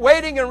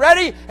waiting and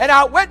ready and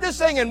out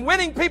witnessing and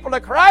winning people to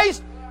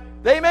Christ.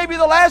 They may be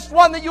the last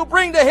one that you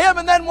bring to Him,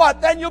 and then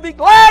what? Then you'll be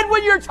glad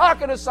when you're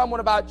talking to someone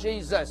about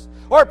Jesus,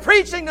 or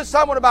preaching to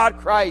someone about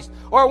Christ,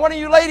 or one of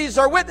you ladies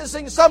are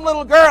witnessing to some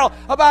little girl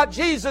about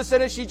Jesus,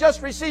 and as she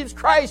just receives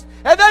Christ,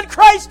 and then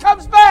Christ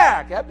comes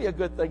back. That'd be a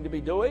good thing to be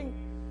doing.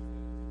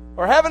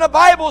 Or having a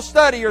Bible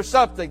study or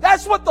something.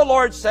 That's what the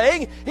Lord's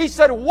saying. He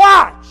said,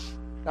 watch.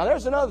 Now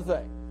there's another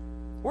thing.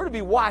 We're to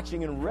be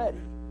watching and ready.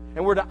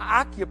 And we're to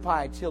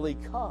occupy till He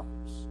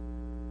comes.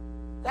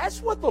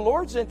 That's what the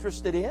Lord's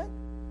interested in.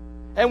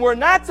 And we're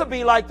not to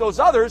be like those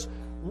others,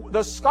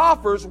 the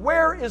scoffers.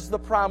 Where is the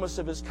promise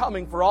of His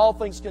coming? For all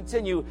things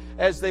continue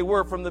as they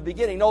were from the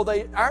beginning. No,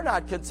 they are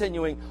not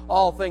continuing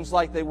all things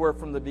like they were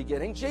from the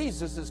beginning.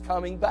 Jesus is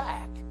coming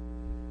back.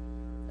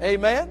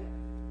 Amen?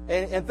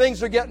 And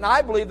things are getting,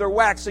 I believe, they're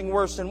waxing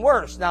worse and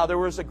worse. Now, there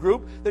was a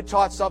group that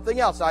taught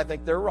something else. I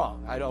think they're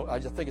wrong. I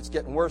just think it's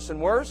getting worse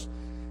and worse.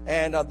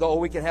 And though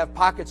we can have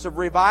pockets of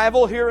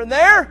revival here and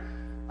there,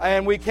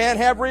 and we can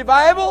have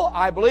revival,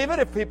 I believe it,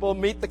 if people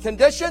meet the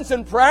conditions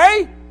and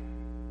pray,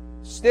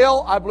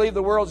 still, I believe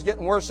the world's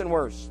getting worse and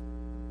worse.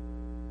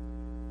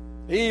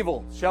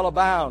 Evil shall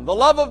abound. The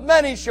love of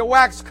many shall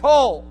wax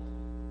cold.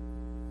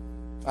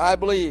 I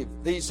believe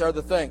these are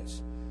the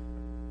things.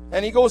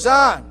 And he goes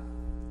on,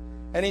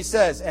 and he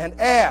says, and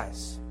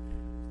as.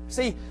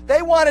 See,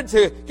 they wanted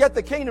to get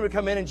the kingdom to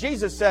come in, and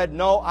Jesus said,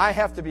 no, I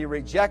have to be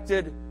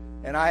rejected,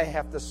 and I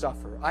have to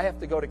suffer. I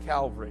have to go to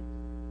Calvary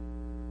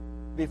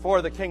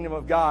before the kingdom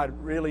of God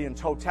really in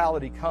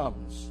totality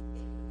comes.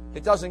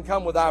 It doesn't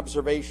come with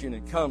observation.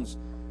 It comes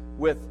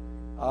within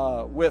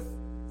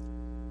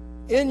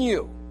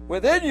you.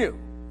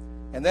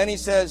 And then he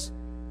says,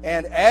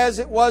 and as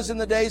it was in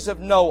the days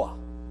of Noah,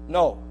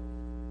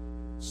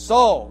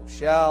 so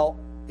shall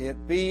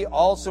it be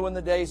also in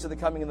the days of the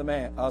coming of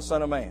the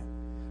Son of Man.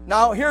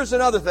 Now, here's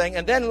another thing,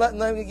 and then let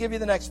me give you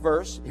the next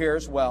verse here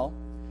as well.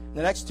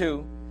 The next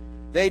two.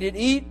 They did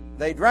eat,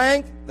 they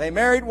drank, they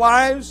married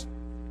wives,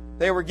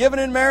 they were given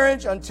in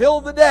marriage until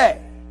the day.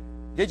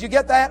 Did you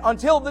get that?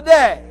 Until the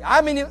day.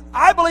 I mean,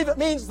 I believe it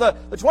means the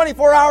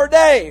 24-hour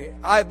day.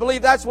 I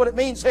believe that's what it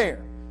means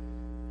here.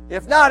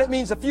 If not, it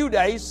means a few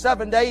days.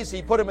 7 days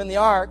He put them in the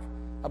ark,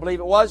 I believe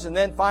it was, and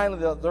then finally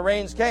the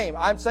rains came.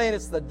 I'm saying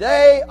it's the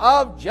day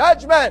of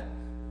judgment.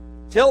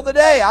 Till the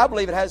day. I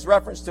believe it has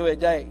reference to a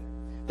day.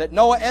 That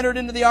Noah entered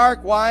into the ark.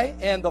 Why?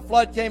 And the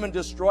flood came and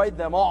destroyed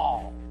them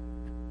all.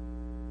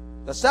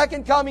 The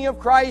second coming of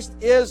Christ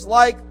is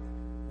like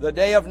the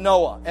day of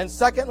Noah. And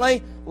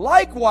secondly,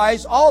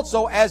 likewise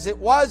also as it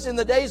was in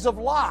the days of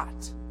Lot.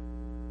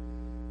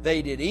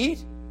 They did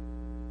eat,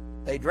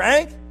 they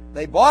drank,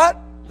 they bought,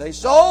 they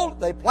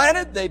sold, they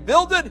planted, they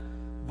builded,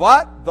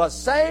 but the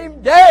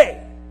same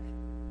day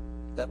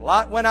that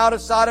Lot went out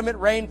of Sodom, it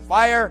rained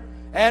fire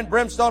and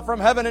brimstone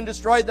from heaven and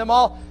destroyed them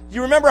all. Do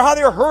you remember how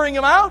they were hurrying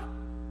him out?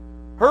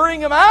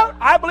 Hurrying him out?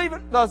 I believe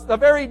it was the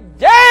very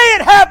day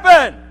it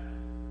happened.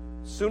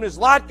 As soon as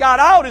Lot got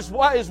out,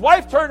 his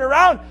wife turned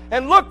around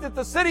and looked at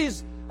the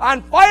cities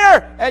on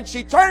fire, and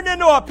she turned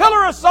into a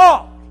pillar of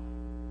salt.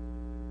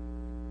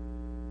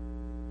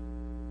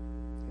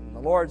 And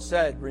the Lord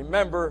said,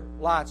 remember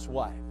Lot's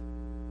wife.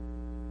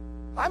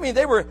 I mean,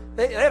 they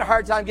had a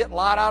hard time getting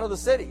Lot out of the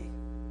city.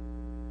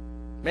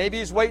 Maybe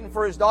he's waiting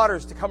for his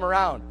daughters to come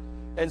around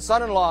and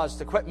son-in-laws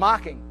to quit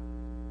mocking.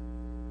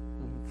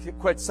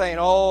 Quit saying,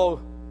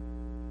 oh,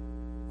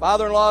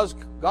 father-in-law's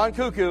gone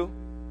cuckoo.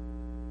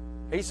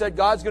 He said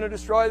God's going to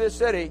destroy this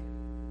city.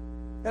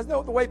 Isn't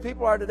that the way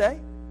people are today?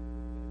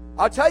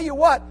 I'll tell you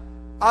what.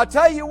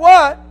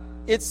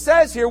 It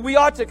says here we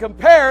ought to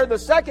compare the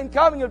second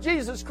coming of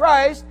Jesus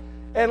Christ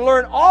and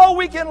learn all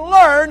we can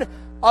learn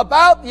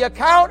about the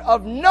account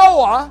of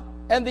Noah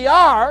and the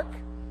ark.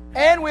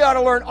 And we ought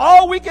to learn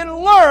all we can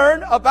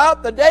learn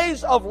about the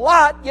days of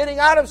Lot getting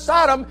out of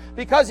Sodom,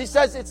 because he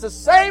says it's the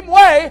same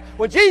way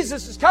when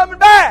Jesus is coming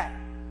back.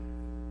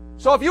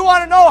 So if you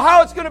want to know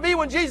how it's going to be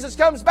when Jesus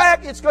comes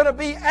back, it's going to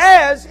be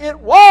as it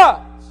was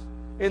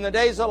in the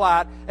days of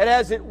Lot and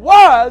as it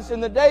was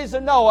in the days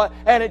of Noah,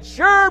 and it's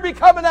sure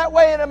becoming that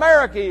way in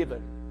America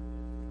even,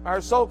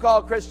 our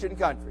so-called Christian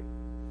country.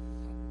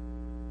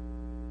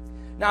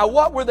 Now,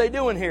 what were they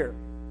doing here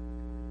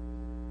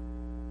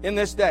in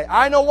this day?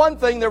 I know one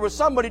thing. There was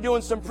somebody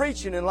doing some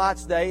preaching in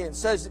Lot's day, and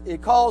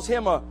it calls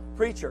him a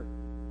preacher.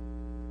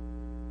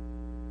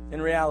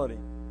 In reality,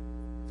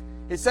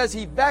 it says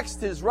he vexed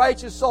his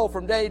righteous soul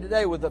from day to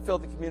day with the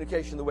filthy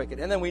communication of the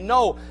wicked. And then we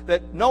know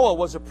that Noah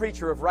was a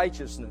preacher of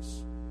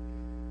righteousness.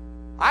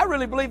 I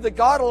really believe that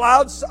God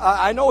allowed,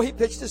 I know he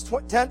pitched his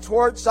tent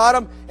toward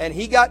Sodom, and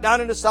he got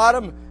down into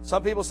Sodom.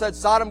 Some people said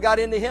Sodom got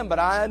into him, but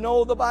I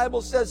know the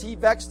Bible says he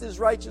vexed his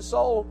righteous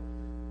soul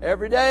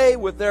every day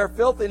with their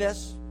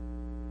filthiness.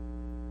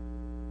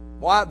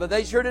 Why? But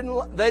they sure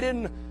didn't. They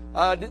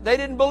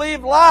didn't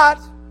believe Lot,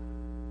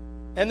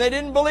 and they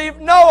didn't believe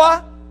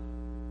Noah.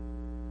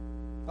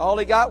 All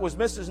he got was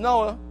Mrs.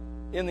 Noah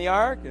in the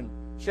ark, and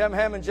Shem,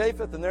 Ham, and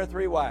Japheth, and their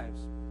 3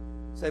 wives.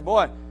 Say,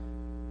 boy,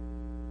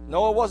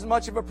 Noah wasn't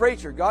much of a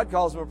preacher. God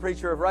calls him a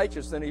preacher of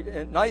righteousness, and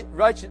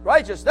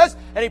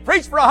he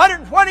preached for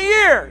 120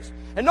 years,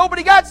 and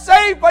nobody got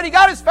saved, but he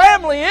got his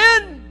family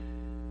in.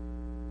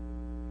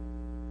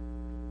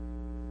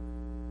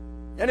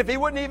 And if he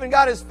wouldn't even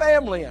got his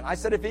family in, I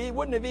said if he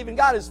wouldn't have even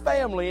got his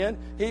family in,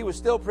 he was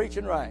still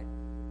preaching right.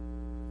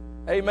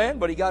 Amen?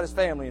 But he got his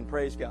family in,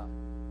 praise God.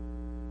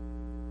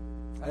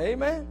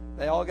 Amen?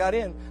 They all got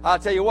in. I'll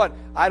tell you what,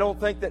 I don't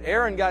think that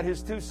Aaron got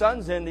his 2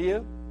 sons into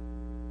you.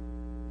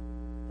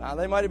 Now,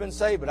 they might have been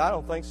saved, but I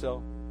don't think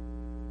so.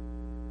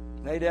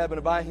 Nadab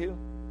and Abihu,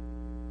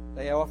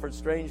 they offered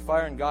strange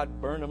fire, and God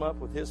burned them up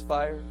with His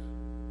fire.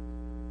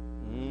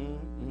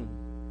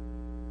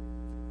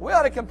 We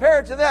ought to compare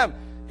it to them.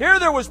 Here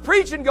there was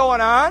preaching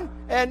going on,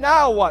 and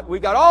now what?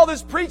 We've got all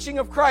this preaching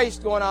of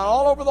Christ going on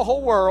all over the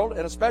whole world,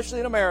 and especially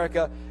in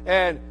America,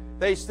 and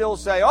they still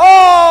say,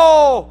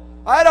 oh,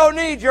 I don't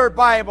need your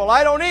Bible.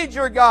 I don't need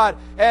your God.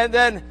 And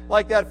then,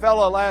 like that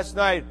fellow last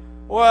night,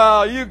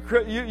 well,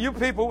 you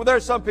people,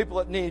 there's some people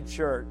that need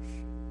church.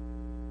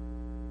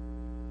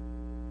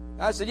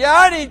 I said, yeah,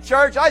 I need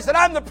church. I said,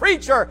 I'm the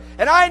preacher,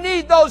 and I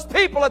need those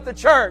people at the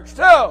church,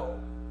 too.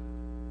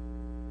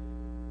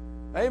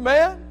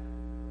 Amen?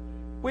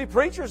 We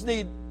preachers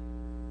need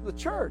the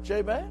church,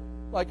 amen?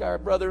 Like our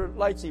brother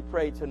Lightsey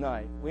prayed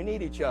tonight. We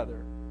need each other.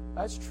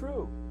 That's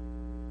true.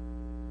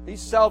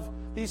 These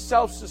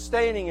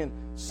self-sustaining and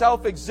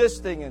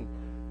self-existing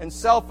and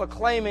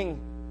self-acclaiming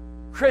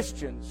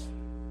Christians,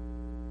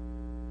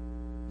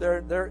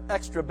 they're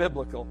extra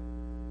biblical.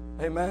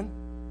 Amen?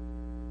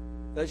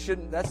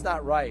 That's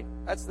not right.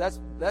 That's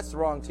the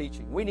wrong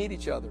teaching. We need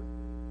each other.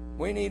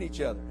 We need each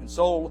other. And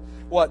so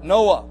what?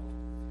 Noah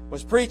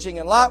was preaching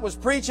and Lot was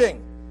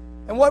preaching.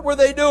 And what were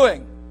they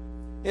doing?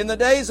 In the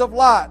days of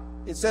Lot,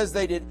 it says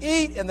they did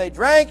eat and they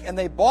drank and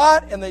they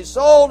bought and they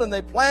sold and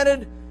they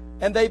planted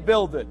and they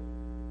builded.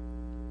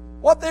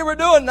 What they were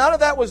doing, none of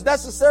that was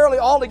necessarily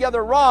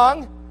altogether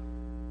wrong,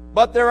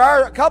 but there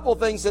are a couple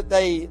things that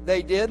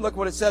they did. Look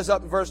what it says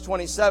up in verse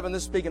 27.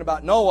 This is speaking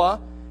about Noah.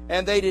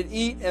 And they did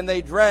eat and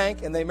they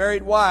drank and they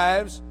married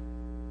wives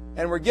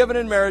and were given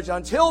in marriage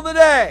until the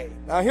day.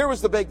 Now here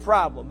was the big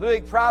problem. The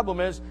big problem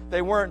is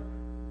they weren't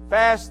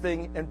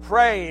fasting and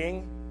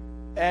praying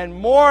and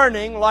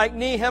mourning like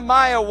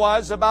Nehemiah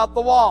was about the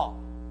wall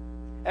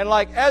and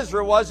like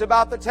Ezra was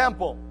about the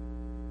temple.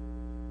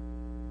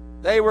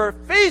 They were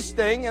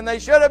feasting and they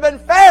should have been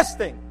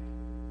fasting.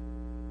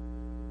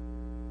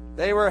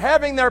 They were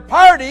having their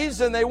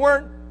parties and they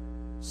weren't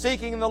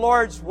seeking the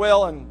Lord's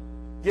will and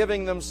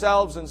giving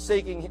themselves and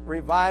seeking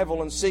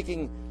revival and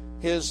seeking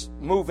His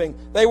moving.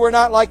 They were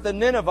not like the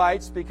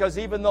Ninevites, because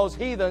even those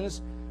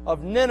heathens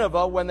of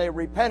Nineveh, when they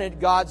repented,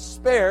 God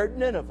spared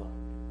Nineveh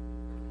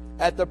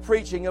at the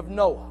preaching of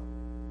Jonah.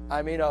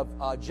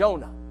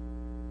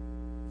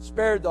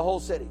 Spared the whole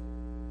city.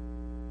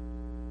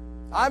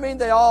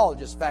 They all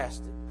just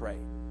fasted, prayed.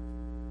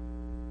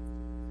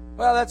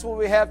 Well, that's what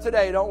we have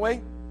today, don't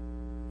we?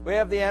 We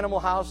have the Animal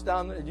House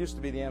down there. It used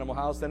to be the Animal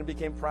House, then it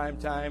became Prime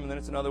Time, and then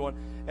it's another one.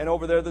 And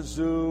over there, the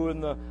zoo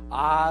and the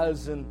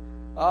Oz, and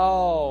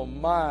oh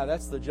my,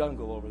 that's the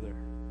jungle over there.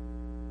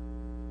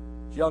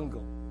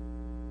 Jungle.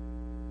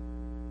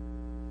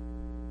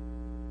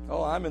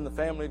 Oh, I'm in the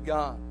family of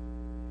God.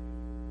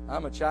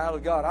 I'm a child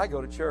of God. I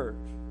go to church.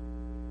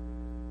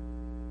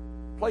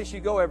 The place you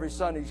go every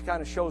Sunday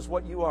kind of shows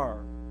what you are.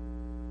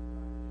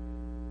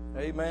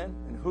 Amen?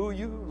 And who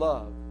you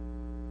love,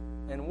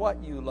 and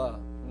what you love.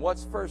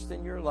 What's first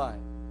in your life?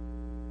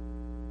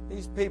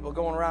 These people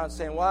going around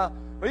saying, well,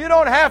 you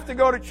don't have to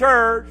go to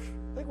church.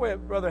 I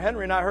think Brother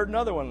Henry and I heard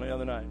another one the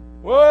other night.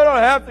 Well, you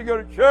don't have to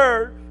go to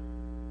church.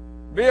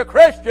 Be a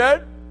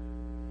Christian.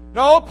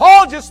 No,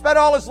 Paul just spent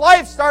all his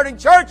life starting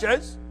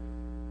churches,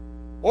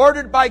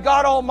 ordered by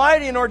God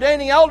Almighty and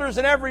ordaining elders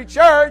in every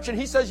church, and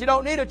he says you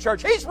don't need a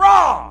church. He's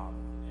wrong.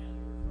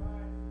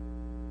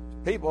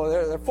 People,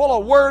 they're full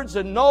of words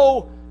and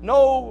no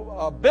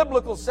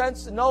biblical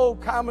sense, no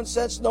common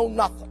sense, no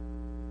nothing.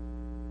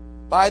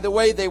 By the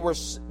way, they were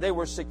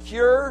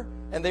secure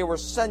and they were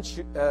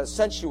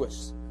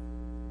sensuous.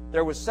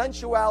 There was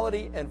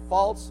sensuality and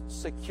false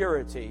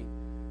security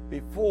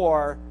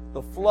before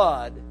the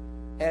flood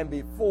and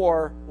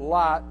before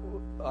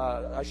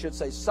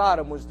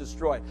Sodom was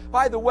destroyed.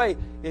 By the way,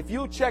 if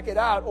you check it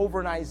out over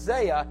in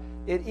Isaiah,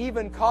 it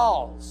even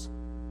calls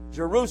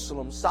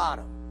Jerusalem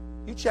Sodom.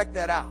 You check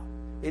that out.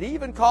 It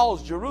even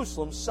calls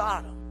Jerusalem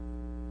Sodom.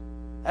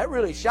 That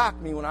really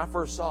shocked me when I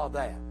first saw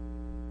that.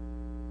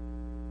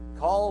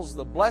 Calls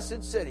the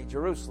blessed city,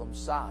 Jerusalem,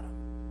 Sodom.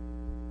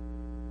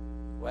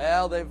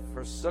 Well, they've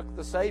forsook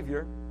the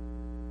Savior,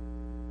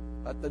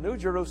 but the new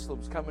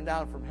Jerusalem's coming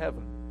down from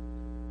heaven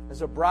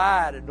as a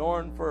bride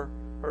adorned for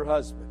her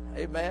husband.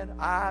 Amen.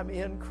 I'm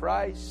in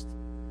Christ,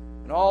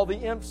 and all the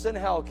imps in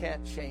hell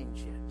can't change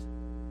it.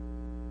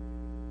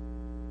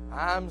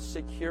 I'm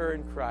secure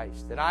in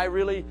Christ, and I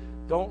really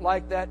don't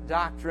like that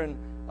doctrine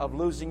of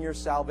losing your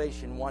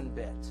salvation one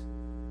bit.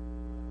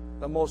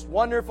 The most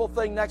wonderful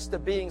thing next to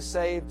being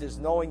saved is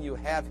knowing you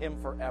have Him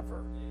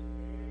forever.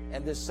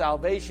 And this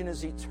salvation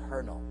is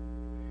eternal.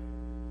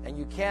 And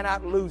you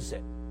cannot lose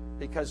it,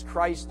 because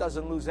Christ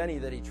doesn't lose any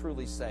that He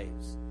truly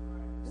saves.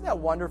 Isn't that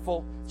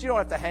wonderful? That you don't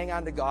have to hang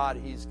on to God.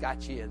 He's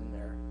got you in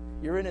there.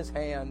 You're in His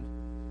hand.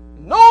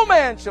 No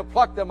man shall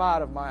pluck them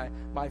out of my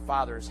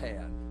Father's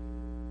hand.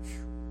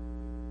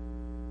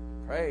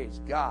 Praise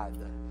God.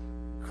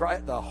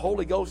 The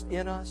Holy Ghost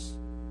in us.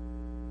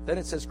 Then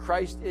it says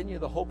Christ in you,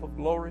 the hope of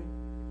glory.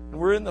 And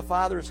we're in the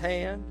Father's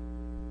hand.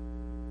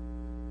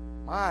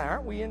 My,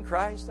 aren't we in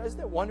Christ? Isn't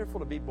it wonderful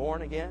to be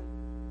born again?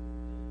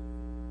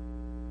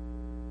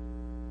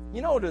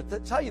 You know, to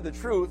tell you the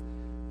truth,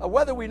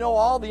 whether we know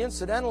all the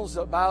incidentals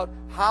about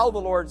how the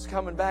Lord's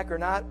coming back or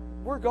not,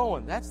 we're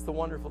going. That's the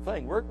wonderful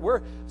thing.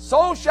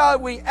 So shall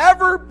we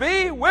ever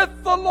be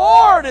with the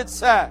Lord, it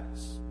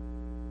says.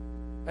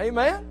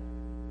 Amen?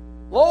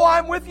 Lo,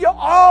 I'm with you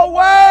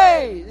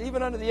always,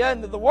 even unto the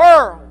end of the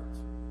world.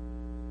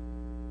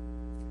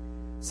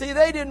 See,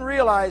 they didn't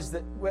realize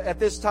that at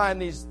this time,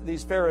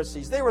 these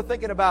Pharisees, they were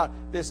thinking about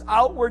this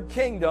outward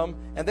kingdom,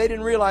 and they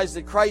didn't realize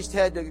that Christ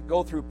had to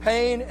go through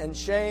pain and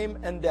shame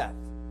and death.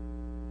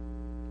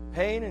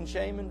 Pain and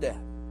shame and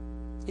death.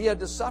 He had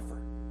to suffer.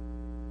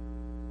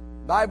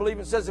 The Bible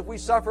even says if we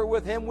suffer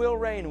with Him, we'll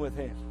reign with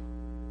Him.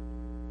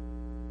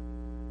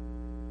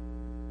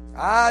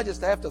 I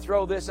just have to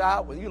throw this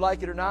out, whether you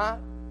like it or not.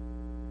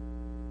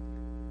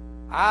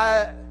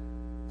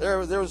 There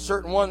was a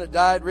certain one that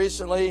died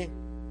recently,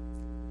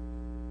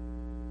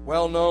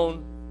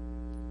 well-known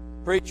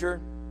preacher,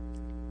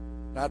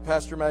 not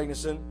Pastor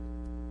Magnuson.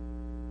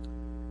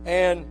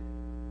 And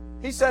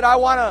he said,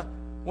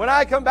 when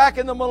I come back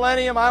in the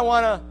millennium, I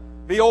want to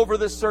be over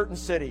this certain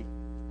city.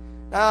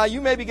 Now,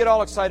 you maybe get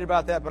all excited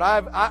about that, but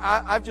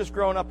I've just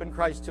grown up in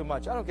Christ too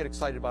much. I don't get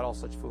excited about all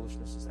such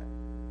foolishness as that.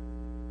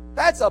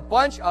 That's a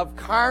bunch of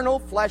carnal,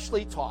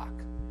 fleshly talk.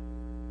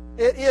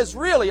 It is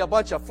really a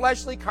bunch of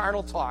fleshly,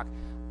 carnal talk.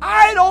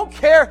 I don't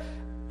care.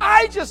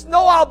 I just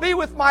know I'll be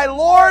with my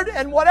Lord,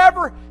 and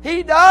whatever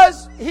He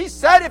does, He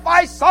said if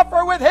I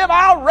suffer with Him,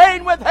 I'll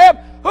reign with Him.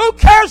 Who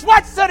cares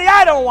what city?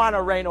 I don't want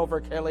to reign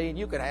over Killeen.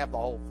 You can have the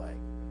whole thing.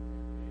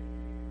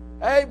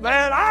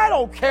 Amen. I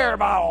don't care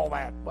about all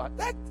that. But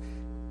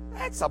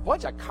that's a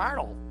bunch of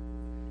carnal.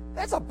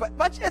 It's a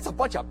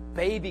bunch of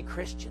baby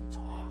Christian talk.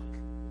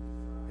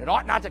 It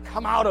ought not to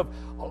come out of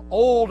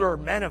older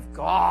men of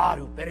God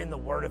who've been in the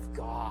Word of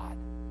God.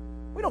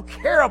 We don't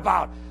care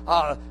about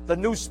the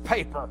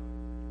newspaper.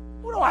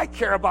 What do I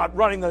care about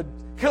running the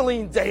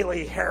Killeen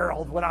Daily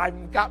Herald when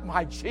I've got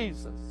my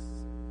Jesus?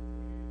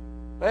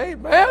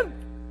 Amen?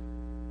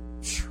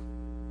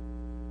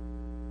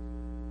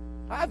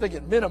 I think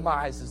it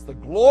minimizes the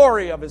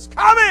glory of His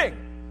coming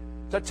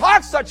to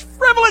talk such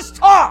frivolous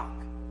talk.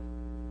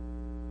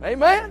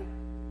 Amen?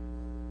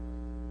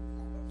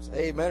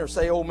 Say amen or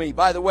say, oh me.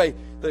 By the way,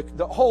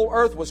 the whole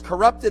earth was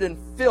corrupted and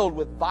filled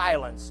with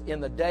violence in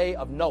the day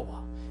of Noah.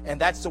 And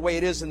that's the way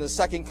it is in the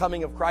second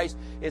coming of Christ.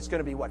 It's going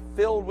to be what?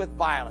 Filled with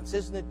violence.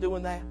 Isn't it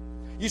doing that?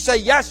 You say,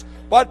 yes,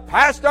 but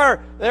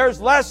Pastor, there's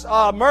less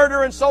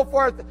murder and so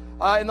forth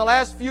in the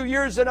last few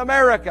years in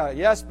America.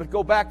 Yes, but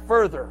go back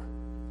further.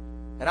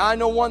 And I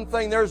know one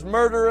thing, there's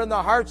murder in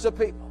the hearts of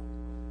people.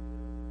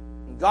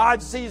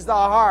 God sees the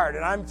heart,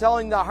 and I'm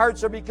telling you, the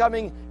hearts are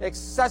becoming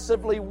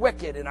excessively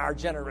wicked in our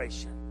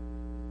generation.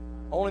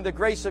 Only the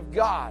grace of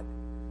God.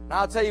 And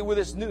I'll tell you, with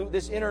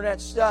this internet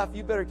stuff,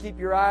 you better keep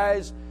your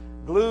eyes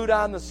glued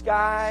on the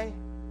sky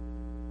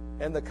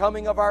and the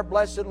coming of our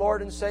blessed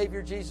Lord and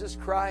Savior Jesus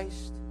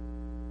Christ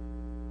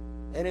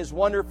and His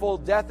wonderful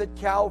death at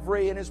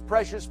Calvary and His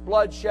precious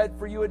blood shed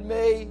for you and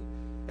me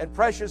and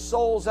precious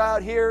souls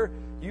out here.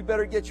 You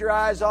better get your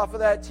eyes off of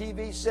that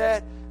TV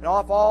set and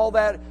off all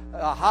that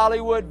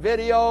Hollywood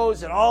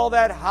videos and all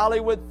that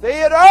Hollywood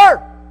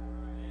theater.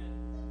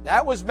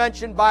 That was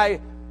mentioned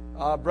by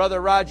Brother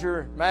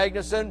Roger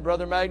Magnuson,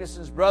 Brother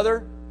Magnuson's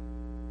brother.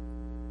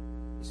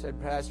 He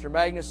said Pastor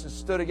Magnuson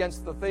stood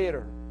against the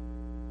theater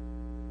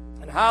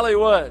in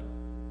Hollywood.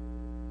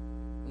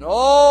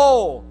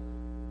 No,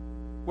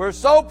 we're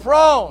so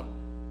prone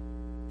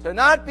to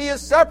not be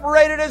as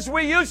separated as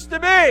we used to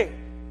be.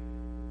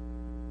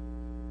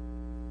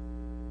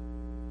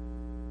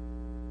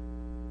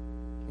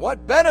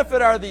 What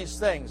benefit are these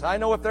things? I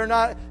know if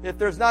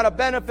there's not a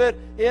benefit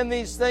in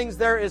these things,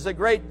 there is a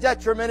great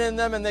detriment in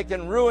them, and they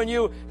can ruin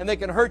you, and they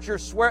can hurt your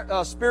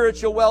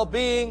spiritual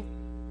well-being.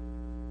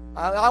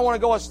 I want to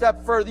go a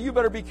step further. You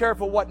better be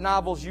careful what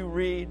novels you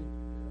read.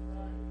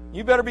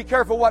 You better be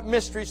careful what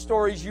mystery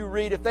stories you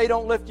read. If they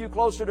don't lift you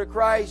closer to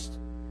Christ,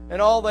 and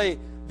all they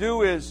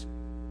do is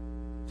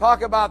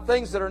talk about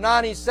things that are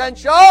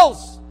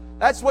non-essentials,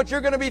 that's what you're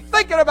going to be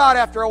thinking about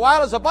after a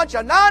while, is a bunch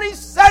of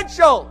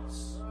non-essentials.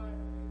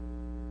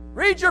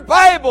 Read your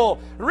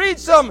Bible. Read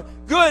some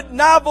good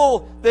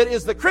novel that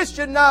is the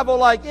Christian novel,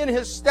 like In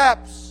His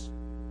Steps.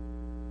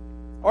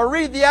 Or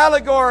read the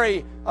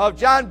allegory of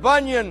John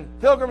Bunyan,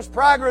 Pilgrim's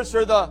Progress,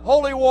 or the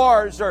Holy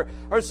Wars, or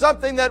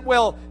something that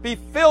will be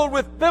filled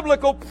with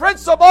biblical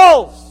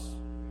principles.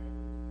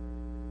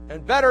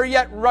 And better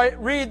yet,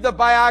 read the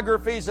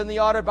biographies and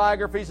the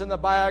autobiographies and the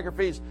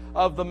biographies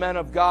of the men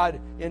of God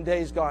in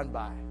days gone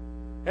by.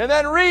 And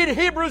then read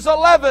Hebrews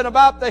 11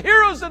 about the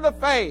heroes of the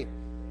faith.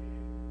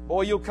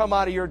 Boy, you'll come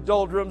out of your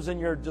doldrums and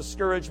your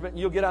discouragement, and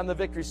you'll get on the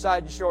victory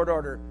side in short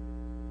order.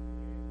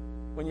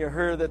 When you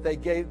hear that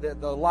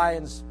the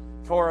lions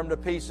tore them to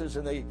pieces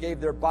and they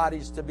gave their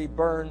bodies to be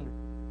burned.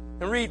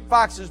 And read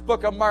Fox's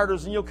Book of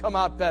Martyrs, and you'll come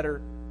out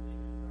better.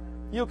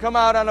 You'll come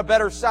out on a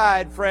better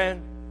side,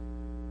 friend.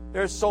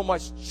 There's so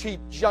much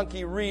cheap,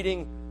 junky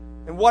reading.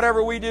 And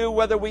whatever we do,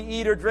 whether we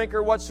eat or drink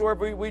or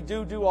whatsoever we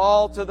do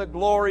all to the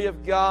glory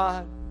of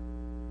God.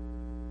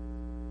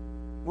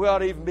 We ought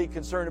to even be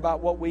concerned about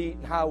what we eat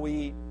and how we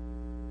eat,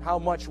 how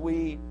much we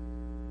eat,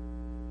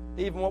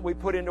 even what we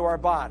put into our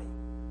body.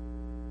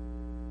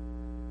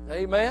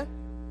 Amen?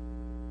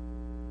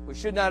 We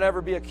should not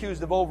ever be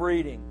accused of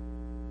overeating.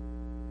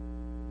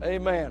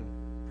 Amen.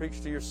 Preach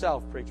to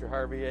yourself, Preacher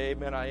Harvey.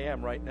 Amen, I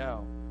am right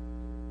now.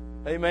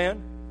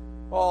 Amen?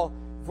 Well,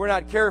 if we're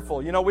not careful,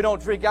 we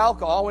don't drink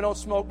alcohol, we don't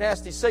smoke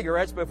nasty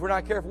cigarettes, but if we're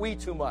not careful, we eat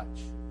too much.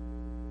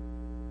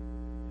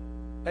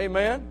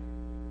 Amen?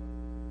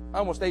 I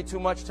almost ate too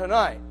much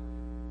tonight.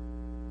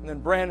 And then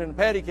Brandon and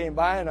Patty came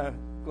by, and I'm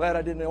glad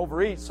I didn't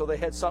overeat, so they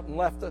had something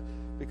left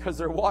because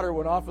their water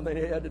went off and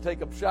they had to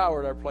take a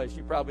shower at our place.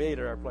 You probably ate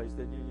at our place,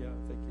 didn't you? Yeah,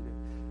 I think you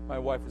did. My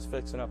wife was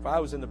fixing up.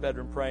 I was in the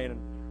bedroom praying and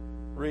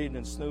reading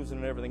and snoozing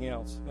and everything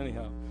else.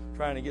 Anyhow,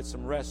 trying to get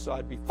some rest so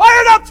I'd be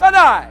fired up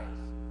tonight.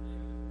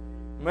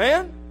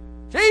 Man,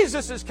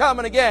 Jesus is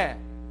coming again.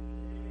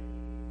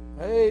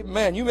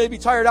 Amen. You may be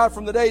tired out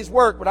from the day's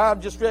work, but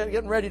I'm just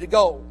getting ready to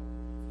go.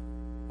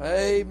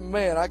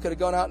 Amen. I could have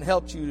gone out and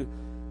helped you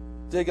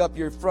dig up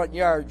your front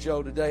yard,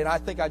 Joe, today, and I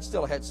think I'd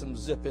still had some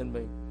zip in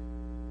me.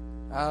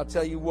 I'll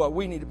tell you what,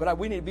 we need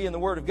to be in the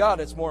Word of God.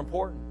 That's more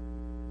important.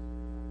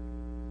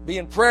 Be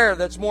in prayer.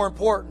 That's more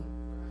important.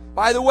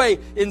 By the way,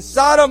 in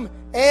Sodom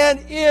and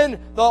in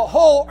the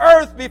whole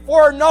earth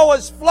before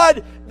Noah's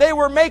flood, they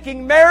were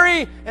making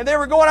merry, and they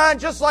were going on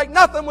just like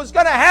nothing was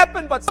going to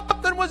happen, but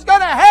something was going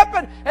to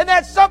happen, and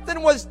that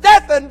something was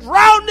death and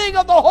drowning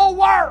of the whole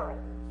world.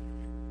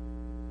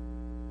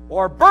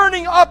 Or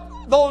burning up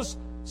those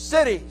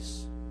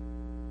cities.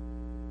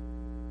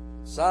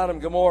 Sodom,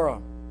 Gomorrah,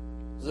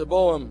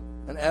 Zeboim,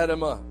 and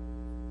Admah.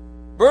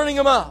 Burning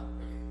them up.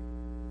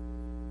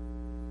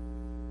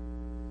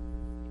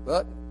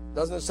 But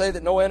doesn't it say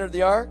that Noah entered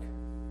the ark?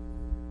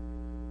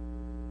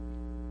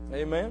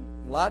 Amen.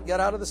 Lot got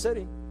out of the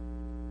city.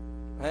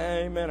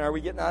 Amen. Are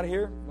we getting out of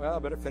here? Well, I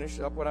better finish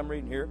up what I'm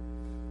reading here.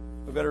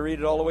 We better read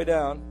it all the way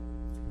down.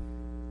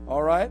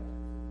 All right.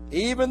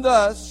 Even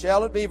thus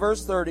shall it be,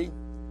 verse 30,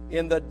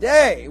 in the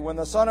day when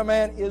the Son of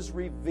Man is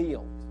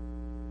revealed.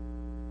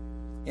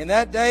 In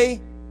that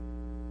day,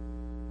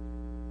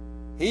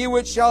 he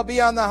which shall be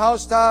on the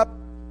housetop,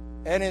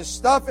 and his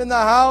stuff in the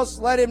house,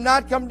 let him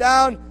not come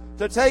down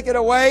to take it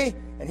away.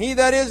 And he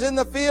that is in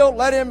the field,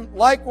 let him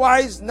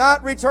likewise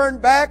not return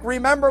back.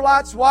 Remember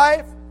Lot's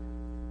wife?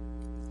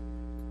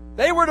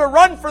 They were to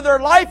run for their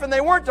life, and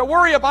they weren't to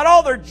worry about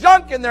all their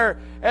junk and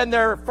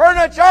their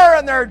furniture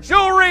and their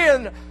jewelry.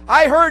 And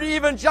I heard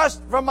even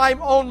just from my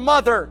own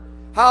mother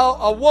how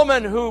a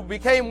woman who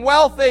became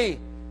wealthy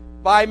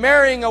by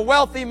marrying a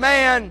wealthy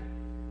man,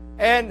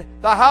 and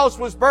the house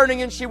was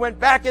burning, and she went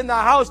back in the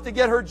house to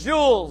get her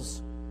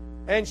jewels,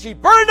 and she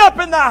burned up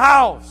in the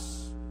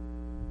house.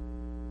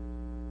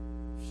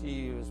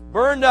 She was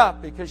burned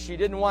up because she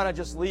didn't want to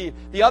just leave.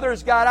 The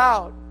others got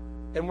out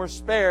and were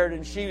spared,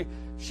 and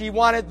she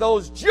wanted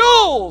those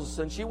jewels,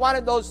 and she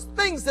wanted those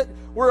things that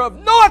were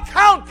of no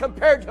account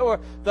compared to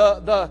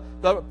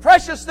the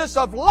preciousness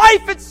of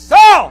life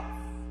itself.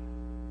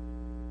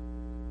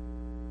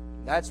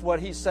 That's what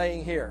he's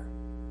saying here.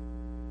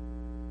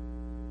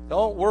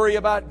 Don't worry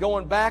about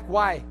going back.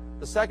 Why?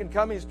 The second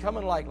coming is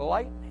coming like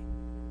lightning.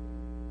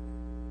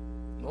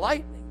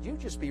 Lightning. You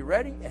just be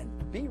ready, and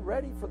be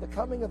ready for the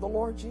coming of the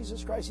Lord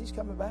Jesus Christ. He's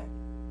coming back.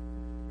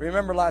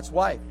 Remember Lot's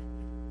wife.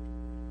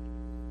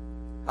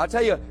 I'll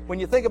tell you, when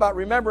you think about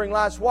remembering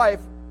Lot's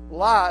wife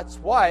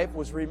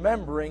was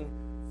remembering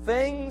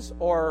things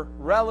or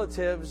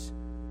relatives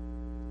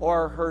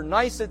or her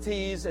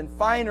niceties and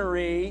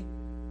finery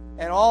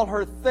and all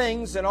her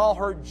things and all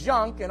her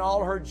junk and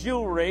all her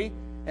jewelry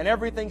and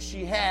everything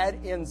she had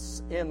in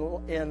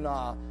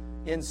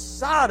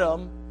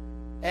Sodom.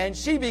 And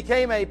she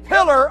became a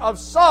pillar of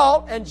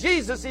salt, and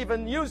Jesus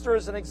even used her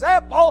as an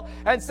example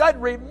and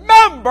said,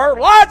 remember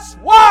Lot's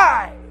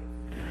wife.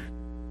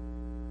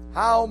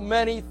 How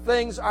many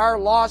things are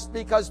lost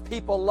because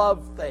people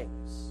love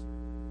things?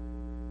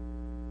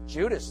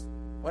 Judas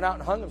went out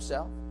and hung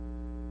himself.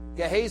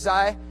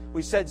 Gehazi,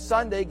 we said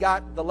Sunday,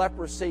 got the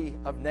leprosy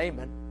of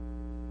Naaman.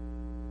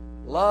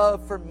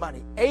 Love for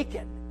money.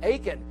 Achan,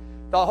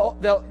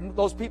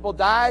 those people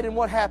died, and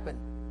what happened?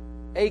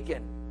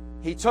 Achan,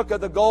 he took of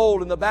the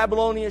gold and the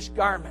Babylonian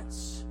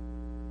garments,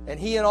 and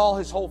he and all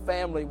his whole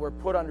family were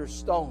put under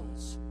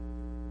stones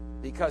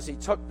because he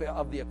took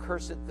of the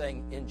accursed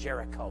thing in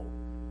Jericho,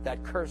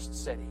 that cursed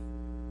city.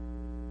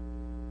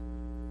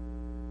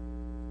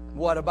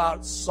 What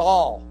about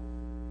Saul?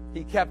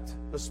 He kept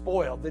the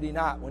spoil, did he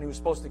not, when he was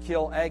supposed to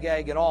kill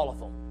Agag and all of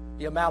them,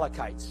 the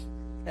Amalekites.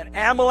 And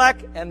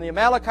Amalek and the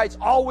Amalekites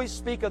always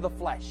speak of the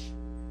flesh.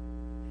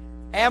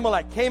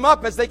 Amalek came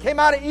up as they came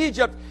out of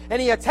Egypt,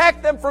 and he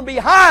attacked them from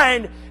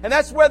behind, and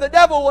that's where the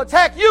devil will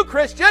attack you,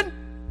 Christian.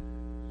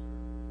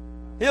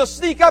 He'll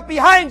sneak up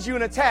behind you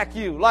and attack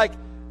you like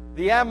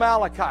the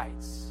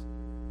Amalekites.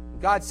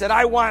 God said,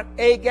 I want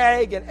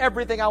Agag and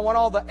everything. I want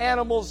all the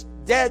animals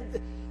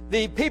dead.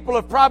 The people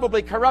have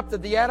probably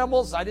corrupted the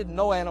animals. I didn't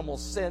know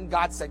animals sin.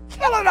 God said,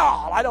 kill it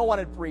all. I don't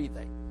want it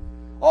breathing.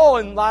 Oh,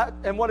 and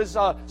what does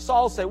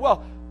Saul say?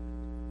 Well,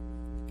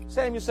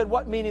 Samuel said,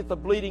 what meaneth the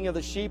bleating of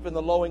the sheep and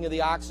the lowing of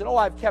the oxen? Oh,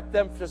 I've kept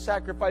them for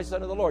sacrifice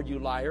unto the Lord. You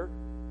liar.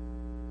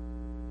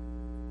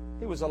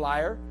 He was a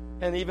liar.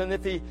 And even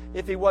if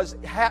he was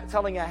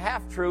telling a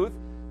half-truth,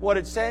 what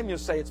did Samuel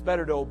say? It's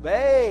better to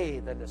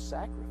obey than to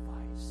sacrifice.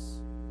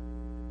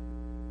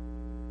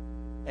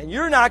 And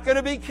you're not going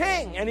to be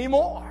king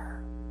anymore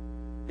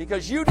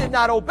because you did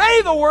not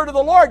obey the word of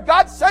the Lord.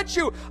 God sent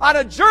you on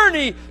a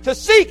journey to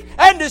seek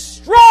and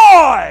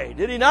destroy.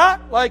 Did he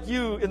not? Like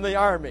you in the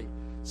army.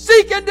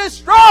 Seek and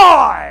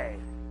destroy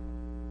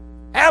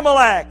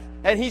Amalek.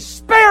 And he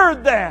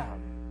spared them.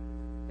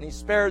 And he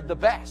spared the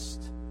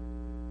best.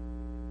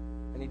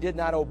 And he did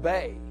not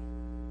obey.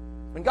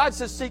 When God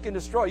says seek and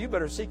destroy, you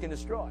better seek and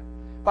destroy.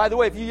 By the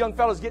way, if you young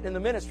fellows get in the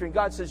ministry and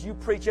God says you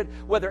preach it,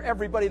 whether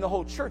everybody in the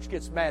whole church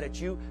gets mad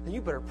at you, then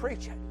you better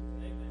preach it.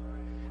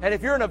 And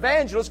if you're an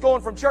evangelist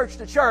going from church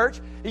to church,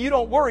 you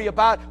don't worry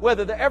about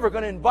whether they're ever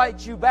going to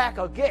invite you back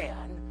again.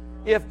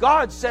 If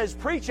God says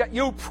preach it,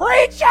 you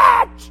preach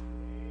it!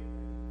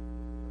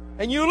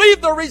 And you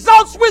leave the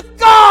results with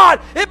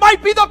God. It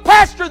might be the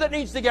pastor that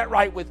needs to get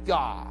right with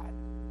God.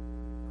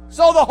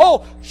 So the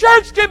whole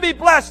church can be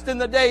blessed in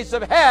the days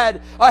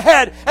ahead.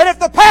 And if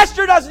the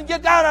pastor doesn't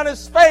get down on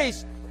his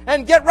face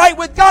and get right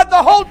with God,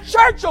 the whole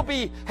church will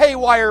be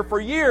haywire for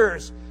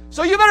years.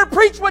 So you better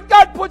preach what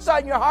God puts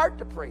on your heart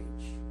to preach.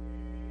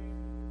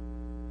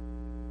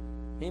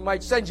 He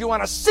might send you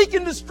on a seek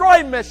and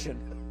destroy mission.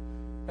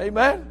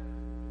 Amen?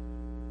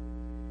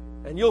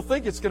 And you'll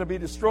think it's going to be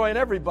destroying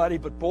everybody,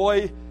 but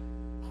boy,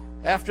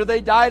 after they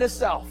die to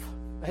self,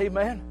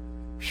 amen,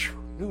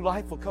 new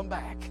life will come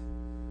back.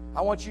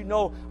 I want you to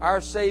know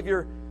our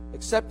Savior,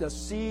 except a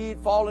seed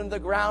fall into the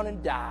ground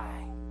and die,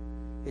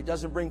 it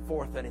doesn't bring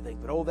forth anything.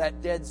 But oh,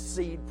 that dead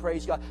seed,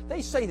 praise God.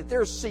 They say that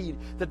their seed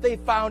that they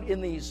found in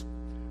these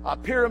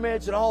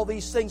pyramids and all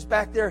these things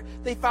back there,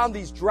 they found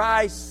these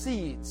dry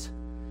seeds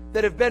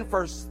that have been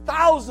for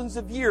thousands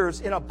of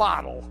years in a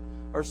bottle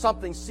or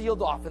something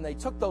sealed off. And they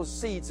took those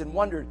seeds and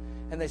wondered,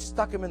 and they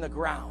stuck them in the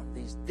ground,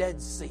 these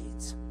dead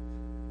seeds.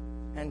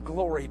 And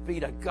glory be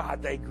to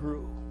God, they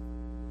grew.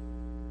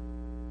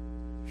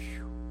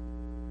 Whew.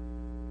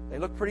 They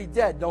look pretty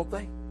dead, don't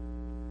they?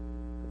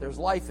 But there's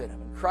life in them.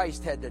 And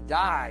Christ had to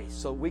die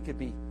so we could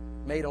be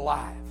made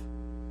alive,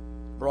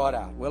 brought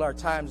out. Well, our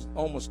time's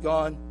almost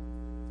gone.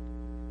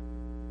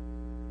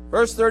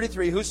 Verse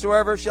 33,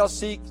 whosoever shall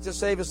seek to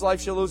save his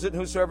life shall lose it,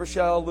 and whosoever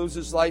shall lose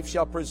his life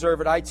shall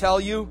preserve it. I tell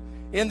you,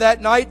 in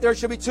that night there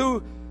shall be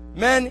two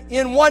men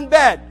in one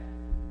bed.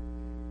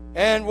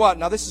 And what?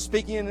 Now this is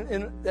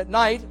speaking at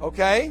night,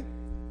 okay?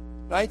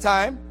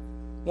 Nighttime.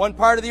 One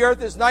part of the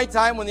earth is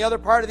nighttime when the other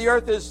part of the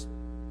earth is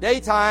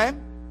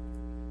daytime.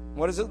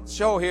 What does it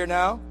show here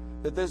now?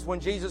 That this, when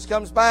Jesus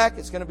comes back,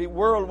 it's going to be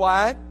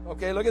worldwide.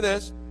 Okay, look at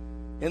this.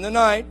 In the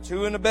night,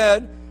 two in the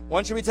bed.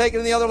 One shall be taken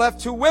and the other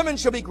left. Two women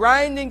shall be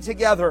grinding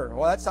together.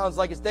 Well, that sounds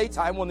like it's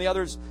daytime when the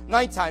other's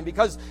nighttime,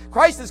 because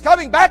Christ is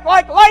coming back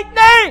like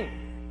lightning.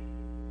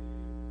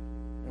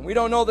 And we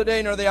don't know the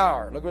day nor the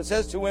hour. Look what it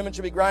says. Two women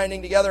shall be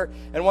grinding together,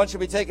 and one shall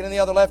be taken and the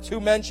other left. Two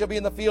men shall be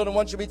in the field, and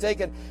one shall be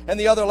taken and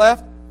the other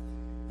left.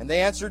 And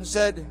they answered and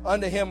said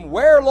unto him,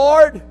 Where,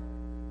 Lord?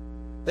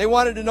 They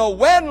wanted to know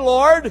when,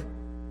 Lord?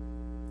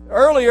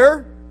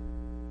 Earlier.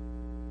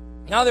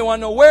 Now they want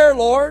to know where,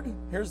 Lord?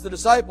 Here's the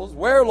disciples.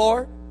 Where,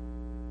 Lord?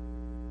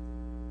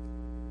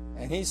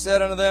 And he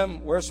said unto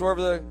them,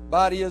 Wheresoever the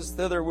body is,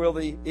 thither will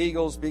the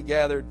eagles be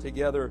gathered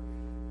together.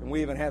 And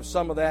we even have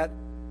some of that.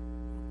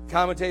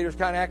 Commentators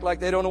kind of act like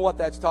they don't know what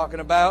that's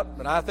talking about.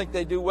 But I think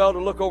they do well to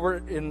look over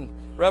it in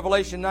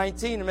Revelation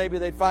 19, and maybe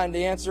they'd find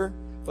the answer.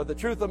 But the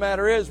truth of the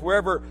matter is,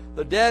 wherever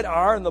the dead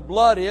are and the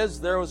blood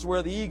is, there is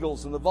where the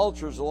eagles and the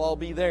vultures will all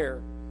be there.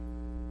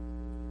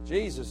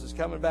 Jesus is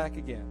coming back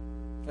again.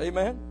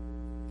 Amen?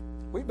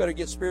 We better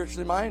get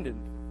spiritually minded.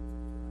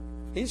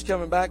 He's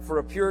coming back for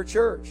a pure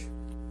church.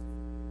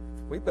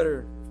 We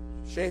better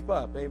shape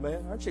up.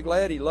 Amen? Aren't you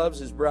glad He loves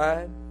His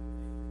bride?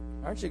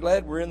 Aren't you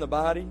glad we're in the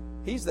body?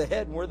 He's the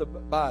head and we're the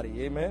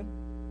body. Amen?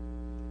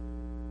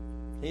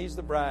 He's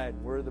the bride.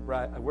 We're the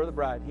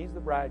bride. He's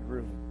the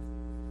bridegroom.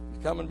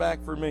 He's coming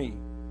back for me.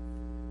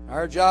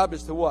 Our job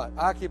is to what?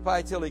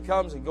 Occupy till He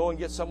comes and go and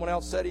get someone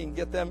else set and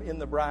get them in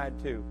the bride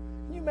too.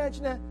 Can you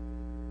imagine that?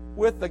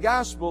 With the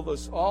gospel,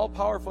 this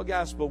all-powerful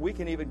gospel, we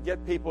can even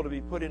get people to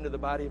be put into the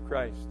body of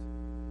Christ.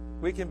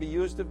 We can be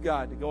used of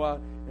God to go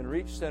out and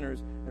reach sinners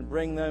and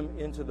bring them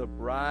into the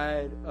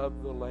bride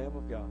of the Lamb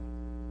of God.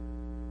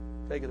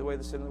 Taketh away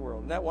the sin of the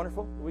world. Isn't that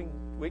wonderful?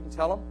 We can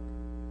tell them.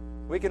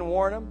 We can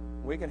warn them.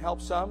 We can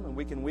help some, and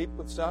we can weep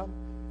with some,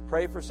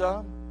 pray for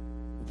some,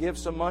 give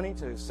some money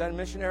to send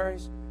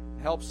missionaries,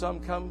 help some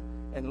come,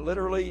 and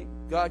literally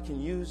God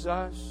can use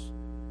us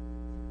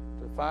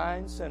to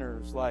find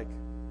sinners like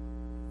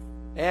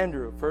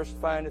Andrew first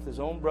findeth his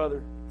own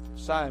brother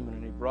Simon,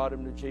 and he brought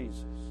him to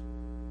Jesus.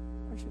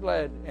 Aren't you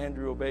glad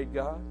Andrew obeyed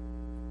God?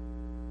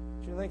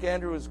 Do you think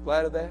Andrew was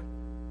glad of that?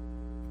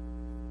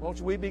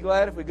 Won't we be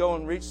glad if we go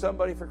and reach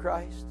somebody for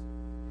Christ?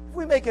 If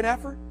we make an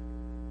effort?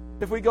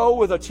 If we go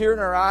with a tear in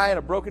our eye and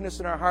a brokenness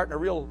in our heart and a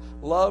real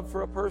love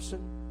for a person?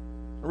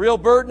 A real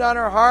burden on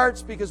our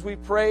hearts because we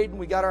prayed and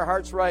we got our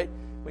hearts right.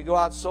 We go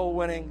out soul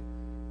winning.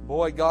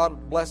 Boy, God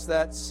will bless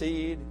that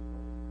seed.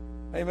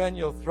 Amen.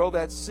 You'll throw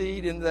that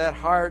seed into that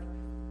heart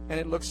and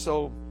it looks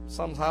so,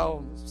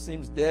 somehow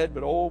seems dead,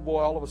 but oh boy,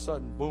 all of a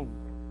sudden, boom.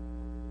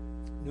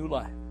 New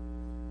life.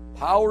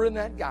 Power in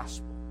that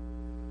gospel.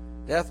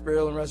 Death,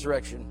 burial, and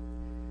resurrection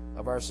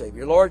of our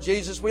Savior. Lord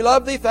Jesus, we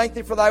love Thee. Thank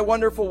Thee for Thy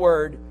wonderful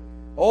word.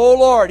 Oh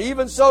Lord,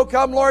 even so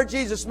come, Lord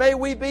Jesus. May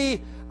we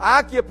be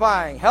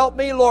occupying. Help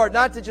me, Lord,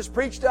 not to just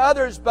preach to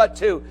others, but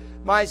to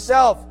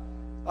myself.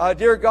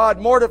 Dear God,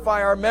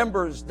 mortify our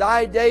members,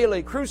 die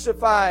daily,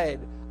 crucified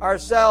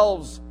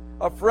ourselves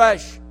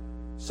afresh,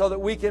 so that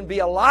we can be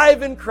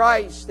alive in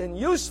Christ and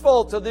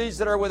useful to these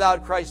that are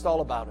without Christ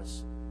all about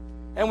us.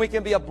 And we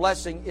can be a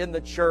blessing in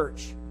the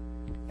church.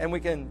 And we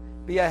can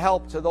be a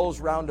help to those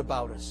round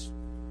about us.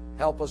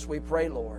 Help us, we pray, Lord.